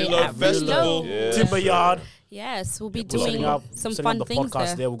 Saturday Reload at Festival. Reload. Yeah. Timber Yard. Yes, we'll be We're setting doing up, some setting fun up the things podcast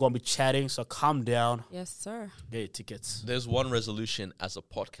there. there. We're going to be chatting, so come down, Yes, sir. get your tickets. There's one resolution as a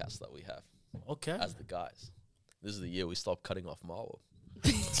podcast that we have, Okay. as the guys. This is the year we stop cutting off Marvel.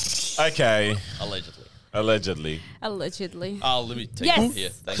 Okay. Allegedly. Allegedly. Allegedly. Let me take Yes. it here.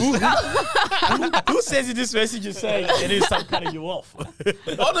 Thanks. Who says in this message is saying and then start cutting you off?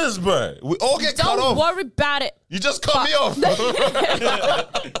 Honest, bro. We all get cut Don't off. worry about it. You just cut me off.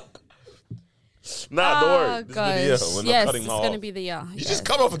 Nah, don't worry. This is the year. We're not yes, cutting it's Mal going to off. be the year. You just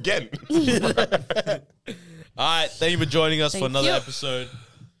cut off again. All right. Thank you for joining us for Thank another you. episode.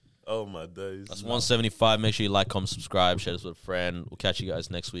 Oh my days. That's 175. Make sure you like, comment, subscribe, share this with a friend. We'll catch you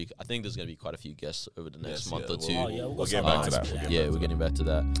guys next week. I think there's going to be quite a few guests over the next month or two. Oh, yeah, We'll get back to that. Yeah, we're getting back to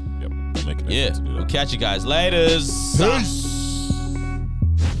that. Yep. We're making an Yeah, effort to do we'll that. catch you guys later. Peace.